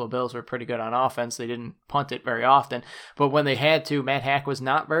Buffalo Bills were pretty good on offense. They didn't punt it very often, but when they had to, Matt Hack was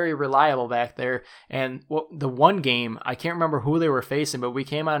not very reliable back there. And the one game, I can't remember who they were facing, but we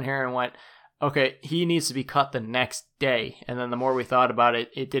came on here and went, okay, he needs to be cut the next day. And then the more we thought about it,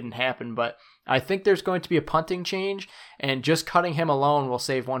 it didn't happen. But I think there's going to be a punting change, and just cutting him alone will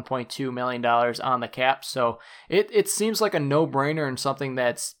save $1.2 million on the cap. So it seems like a no-brainer and something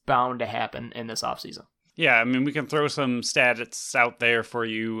that's bound to happen in this offseason. Yeah, I mean, we can throw some stats out there for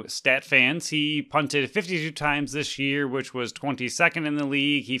you stat fans. He punted 52 times this year, which was 22nd in the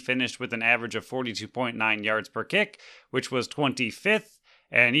league. He finished with an average of 42.9 yards per kick, which was 25th.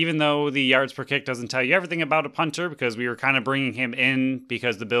 And even though the yards per kick doesn't tell you everything about a punter, because we were kind of bringing him in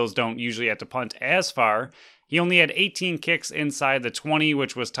because the Bills don't usually have to punt as far, he only had 18 kicks inside the 20,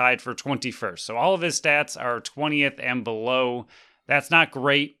 which was tied for 21st. So all of his stats are 20th and below. That's not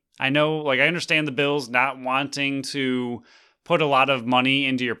great. I know, I understand the Bills not wanting to put a lot of money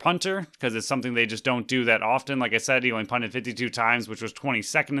into your punter because it's something they just don't do that often. Like I said, he only punted 52 times, which was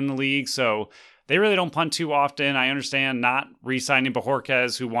 22nd in the league. So they really don't punt too often. I understand not re-signing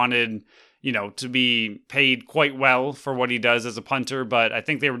Bojorquez, who wanted, to be paid quite well for what he does as a punter, but I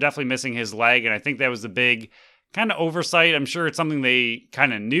think they were definitely missing his leg, and I think that was the big kind of oversight. I'm sure it's something they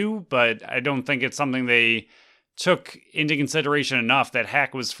kind of knew, but I don't think it's something they took into consideration enough that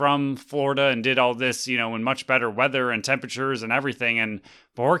Hack was from Florida and did all this, in much better weather and temperatures and everything, and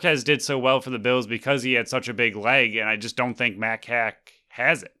Bojorquez did so well for the Bills because he had such a big leg, and I just don't think Matt Hack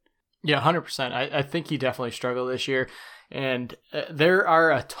has it. Yeah, 100%. I think he definitely struggled this year. And there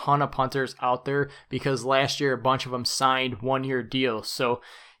are a ton of punters out there because last year a bunch of them signed 1-year deals. So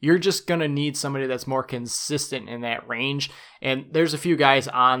you're just going to need somebody that's more consistent in that range. And there's a few guys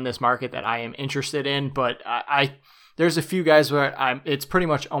on this market that I am interested in, but there's a few guys where it's pretty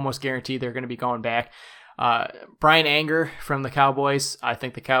much almost guaranteed they're going to be going back. Brian Anger from the Cowboys. I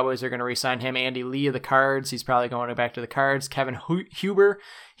think the Cowboys are going to re-sign him. Andy Lee of the Cards. He's probably going back to the Cards. Kevin Huber.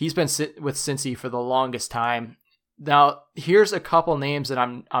 He's been with Cincy for the longest time. Now, here's a couple names that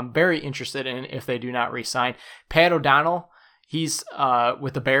I'm very interested in if they do not re-sign. Pat O'Donnell. He's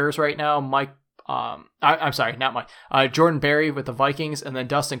with the Bears right now. I'm sorry, not Mike. Jordan Berry with the Vikings, and then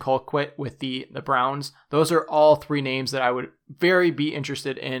Dustin Colquitt with the Browns. Those are all three names that I would very be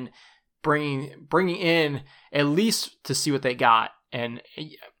interested in bringing in, at least to see what they got, and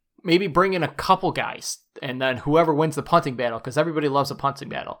maybe bring in a couple guys, and then whoever wins the punting battle, because everybody loves a punting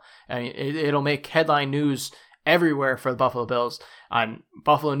battle. I mean, it'll make headline news everywhere for the Buffalo Bills on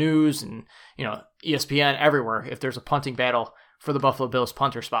Buffalo News and ESPN, everywhere if there's a punting battle for the Buffalo Bills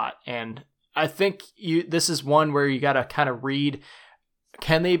punter spot. And I think this is one where you got to kind of read,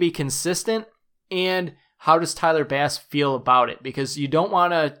 can they be consistent, and how does Tyler Bass feel about it? Because you don't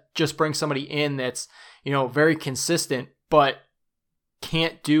want to just bring somebody in that's, very consistent, but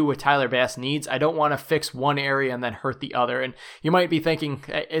can't do what Tyler Bass needs. I don't want to fix one area and then hurt the other. And you might be thinking,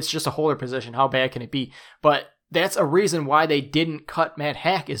 it's just a holder position. How bad can it be? But that's a reason why they didn't cut Matt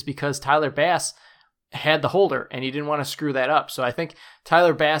Hack, is because Tyler Bass had the holder and he didn't want to screw that up. So I think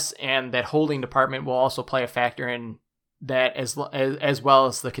Tyler Bass and that holding department will also play a factor in that, as well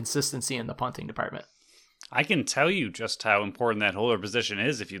as the consistency in the punting department. I can tell you just how important that holder position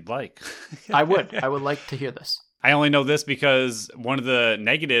is if you'd like. I would like to hear this. I only know this because one of the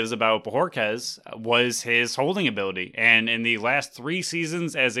negatives about Bojorquez was his holding ability. And in the last 3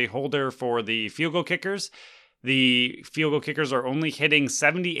 seasons as a holder for the field goal kickers, the field goal kickers are only hitting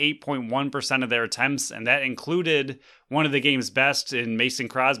 78.1% of their attempts, and that included one of the game's best in Mason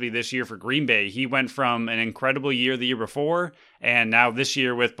Crosby this year for Green Bay. He went from an incredible year the year before, and now this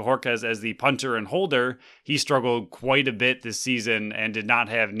year with Bojorquez as the punter and holder, he struggled quite a bit this season and did not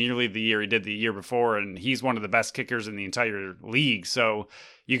have nearly the year he did the year before, and he's one of the best kickers in the entire league. So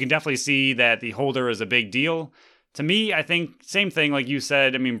you can definitely see that the holder is a big deal. to me, I think same thing like you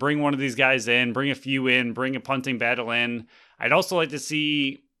said. I mean, bring one of these guys in, bring a few in, bring a punting battle in. I'd also like to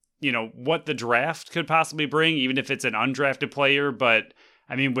see, what the draft could possibly bring, even if it's an undrafted player. But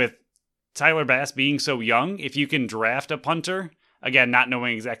I mean, with Tyler Bass being so young, if you can draft a punter, again, not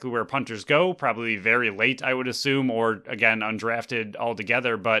knowing exactly where punters go, probably very late, I would assume, or again, undrafted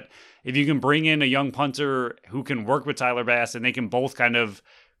altogether. But if you can bring in a young punter who can work with Tyler Bass and they can both kind of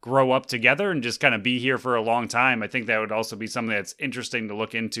grow up together and just kind of be here for a long time, I think that would also be something that's interesting to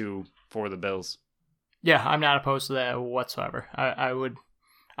look into for the Bills. Yeah, I'm not opposed to that whatsoever. I would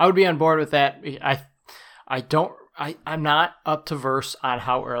be on board with that. I'm not up to verse on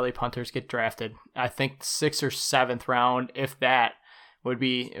how early punters get drafted. I think 6th or 7th round, if that, would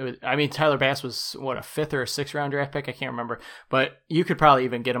be. I mean, Tyler Bass was a 5th or a 6th round draft pick. I can't remember, but you could probably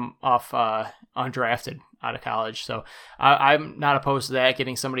even get him off undrafted out of college. So I'm not opposed to that.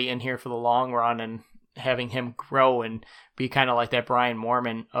 Getting somebody in here for the long run and having him grow and be kind of like that Brian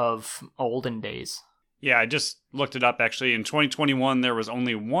Moorman of olden days. Yeah, I just looked it up actually. In 2021, there was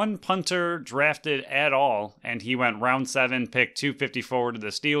only one punter drafted at all, and he went round 7, pick 254 to the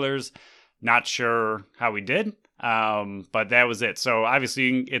Steelers. Not sure how he did, but that was it. So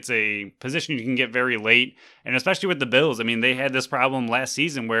obviously, it's a position you can get very late, and especially with the Bills. I mean, they had this problem last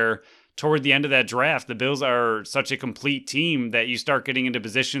season where toward the end of that draft, the Bills are such a complete team that you start getting into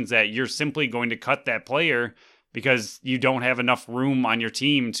positions that you're simply going to cut that player because you don't have enough room on your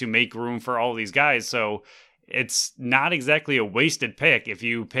team to make room for all these guys. So it's not exactly a wasted pick if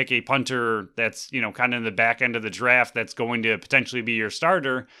you pick a punter that's, kind of in the back end of the draft that's going to potentially be your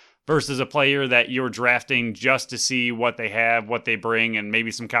starter versus a player that you're drafting just to see what they have, what they bring, and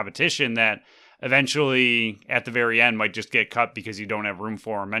maybe some competition that eventually at the very end might just get cut because you don't have room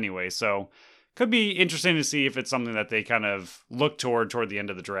for them anyway. So could be interesting to see if it's something that they kind of look toward the end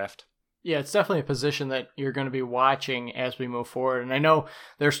of the draft. Yeah, it's definitely a position that you're going to be watching as we move forward. And I know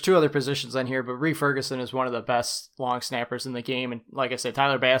there's 2 other positions on here, but Reed Ferguson is one of the best long snappers in the game. And like I said,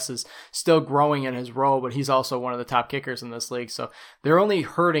 Tyler Bass is still growing in his role, but he's also one of the top kickers in this league. So they're only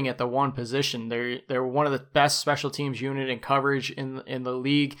hurting at the one position. They're one of the best special teams unit and coverage in the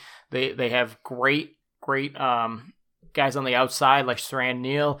league. They have great guys on the outside like Saran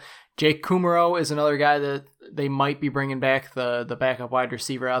Neal. Jake Kumaro is another guy that they might be bringing back, the backup wide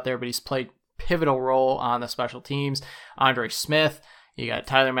receiver out there, but he's played pivotal role on the special teams. Andre Smith, you got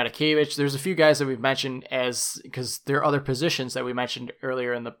Tyler Matakevich. There's a few guys that we've mentioned because there are other positions that we mentioned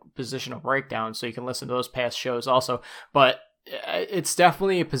earlier in the positional breakdown, so you can listen to those past shows also. But it's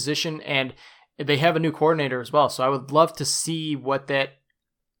definitely a position, and they have a new coordinator as well, so I would love to see what that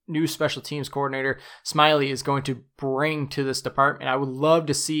new special teams coordinator Smiley is going to bring to this department. I would love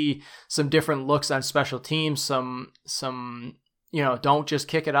to see some different looks on special teams, some don't just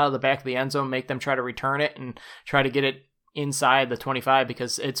kick it out of the back of the end zone, make them try to return it and try to get it inside the 25,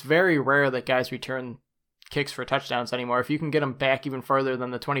 because it's very rare that guys return kicks for touchdowns anymore. If you can get them back even further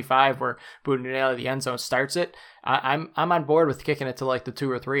than the 25 where booting it out of the end zone starts it, I'm on board with kicking it to like the 2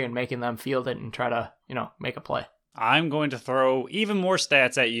 or 3 and making them field it and try to, make a play. I'm going to throw even more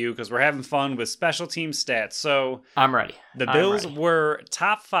stats at you because we're having fun with special team stats. So I'm ready. The Bills were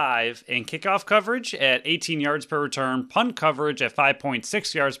top 5 in kickoff coverage at 18 yards per return, punt coverage at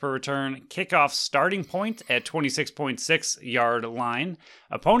 5.6 yards per return, kickoff starting point at 26.6 yard line,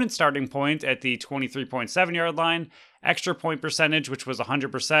 opponent starting point at the 23.7 yard line, extra point percentage, which was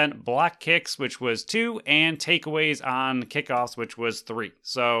 100%, block kicks, which was 2, and takeaways on kickoffs, which was 3.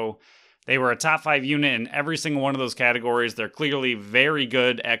 So they were a top 5 unit in every single one of those categories. They're clearly very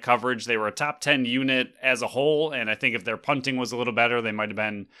good at coverage. They were a top 10 unit as a whole, and I think if their punting was a little better, they might have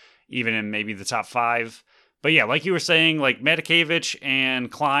been even in maybe the top 5. But yeah, like you were saying, like Matakevich and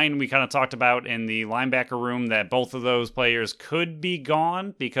Klein, we kind of talked about in the linebacker room that both of those players could be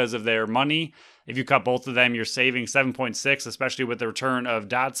gone because of their money. If you cut both of them, you're saving 7.6, especially with the return of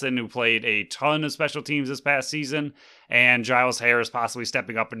Dotson, who played a ton of special teams this past season, and Giles Harris possibly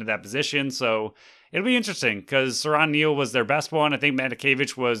stepping up into that position. So it'll be interesting because Saran Neal was their best one. I think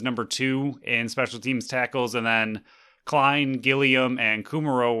Matakevich was number 2 in special teams tackles, and then Klein, Gilliam, and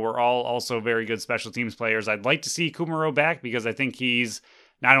Kumaro were all also very good special teams players. I'd like to see Kumaro back because I think he's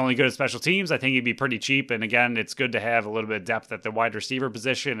not only good at special teams, I think he'd be pretty cheap. And again, it's good to have a little bit of depth at the wide receiver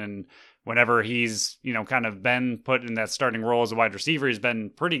position. And whenever he's, kind of been put in that starting role as a wide receiver, he's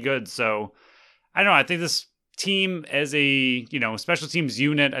been pretty good. So I don't know. I think this team as a, special teams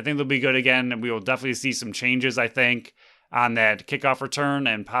unit, I think they'll be good again. And we will definitely see some changes, I think, on that kickoff return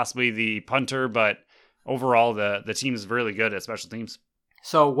and possibly the punter. But overall, the team is really good at special teams.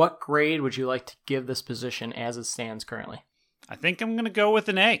 So what grade would you like to give this position as it stands currently? I think I'm going to go with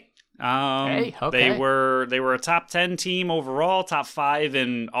an A. Okay. They were a top 10 team overall, top 5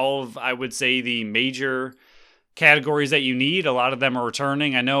 in all of, I would say, the major categories that you need. A lot of them are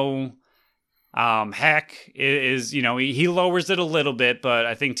returning. I know Hack is, he lowers it a little bit, but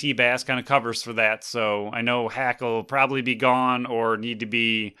I think T-Bass kind of covers for that. So I know Hack will probably be gone or need to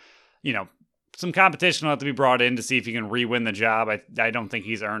be, some competition will have to be brought in to see if he can re-win the job. I don't think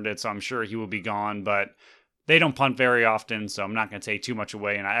he's earned it, so I'm sure he will be gone, but they don't punt very often, so I'm not going to take too much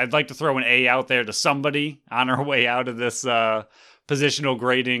away. And I'd like to throw an A out there to somebody on our way out of this positional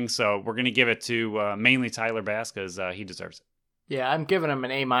grading. So we're going to give it to mainly Tyler Bass because he deserves it. Yeah, I'm giving him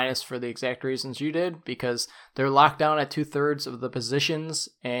an A- for the exact reasons you did, because they're locked down at 2/3 of the positions,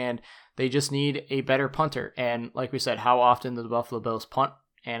 and they just need a better punter. And like we said, how often do the Buffalo Bills punt?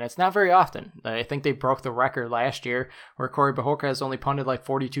 And it's not very often. I think they broke the record last year where Corey Bojorquez has only punted like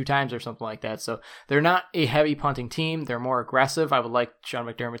 42 times or something like that. So they're not a heavy punting team. They're more aggressive. I would like Sean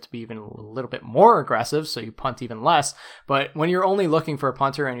McDermott to be even a little bit more aggressive, so you punt even less. But when you're only looking for a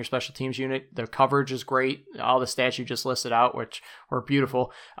punter and your special teams unit, their coverage is great. All the stats you just listed out, which were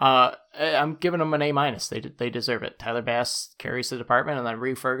beautiful. I'm giving them an A-. They deserve it. Tyler Bass carries the department, and then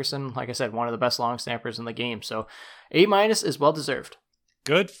Reed Ferguson, like I said, one of the best long snappers in the game. So A- is well deserved.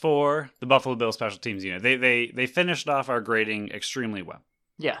 Good for the Buffalo Bills special teams unit. They finished off our grading extremely well.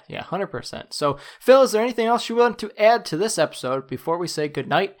 Yeah, 100%. So, Phil, is there anything else you want to add to this episode before we say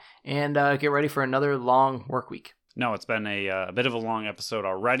goodnight and get ready for another long work week? No, it's been a bit of a long episode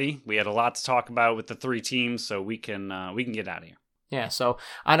already. We had a lot to talk about with the 3 teams, so we can get out of here. Yeah, so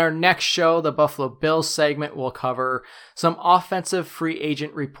on our next show, the Buffalo Bills segment, we'll cover some offensive free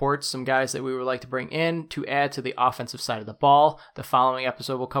agent reports, some guys that we would like to bring in to add to the offensive side of the ball. The following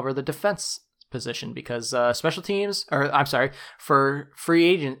episode will cover the defense position because for free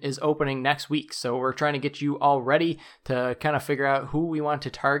agent is opening next week. So we're trying to get you all ready to kind of figure out who we want to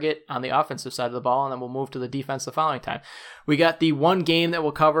target on the offensive side of the ball, and then we'll move to the defense the following time. We got the one game that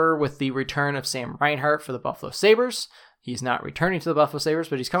we'll cover with the return of Sam Reinhart for the Buffalo Sabres. He's not returning to the Buffalo Sabres,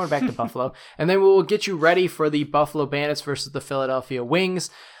 but he's coming back to Buffalo. And then we will get you ready for the Buffalo Bandits versus the Philadelphia Wings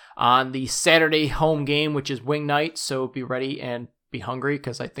on the Saturday home game, which is Wing Night. So be ready and be hungry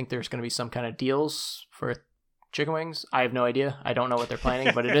because I think there's going to be some kind of deals for chicken wings. I have no idea. I don't know what they're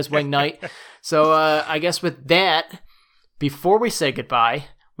planning, but it is Wing Night. So I guess with that, before we say goodbye,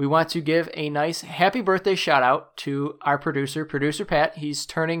 we want to give a nice happy birthday shout out to our producer Pat. He's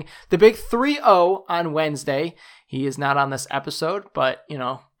turning the big 3-0 on Wednesday. He is not on this episode, but,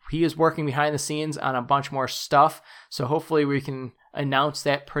 he is working behind the scenes on a bunch more stuff. So hopefully we can announce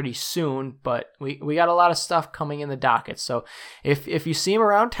that pretty soon. But we got a lot of stuff coming in the docket. So if you see him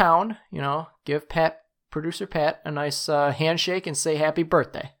around town, give producer Pat, a nice handshake and say happy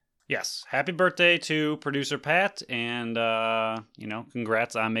birthday. Yes, happy birthday to producer Pat. And,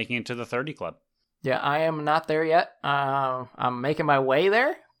 congrats on making it to the 30 club. Yeah, I am not there yet. I'm making my way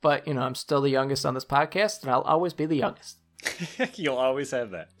there. But, I'm still the youngest on this podcast, and I'll always be the youngest. You'll always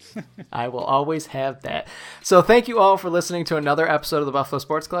have that. I will always have that. So thank you all for listening to another episode of the Buffalo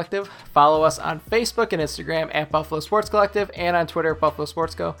Sports Collective. Follow us on Facebook and Instagram at Buffalo Sports Collective and on Twitter at Buffalo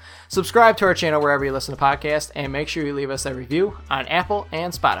Sports Co. Subscribe to our channel wherever you listen to podcasts, and make sure you leave us a review on Apple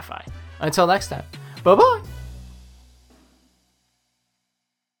and Spotify. Until next time, bye-bye.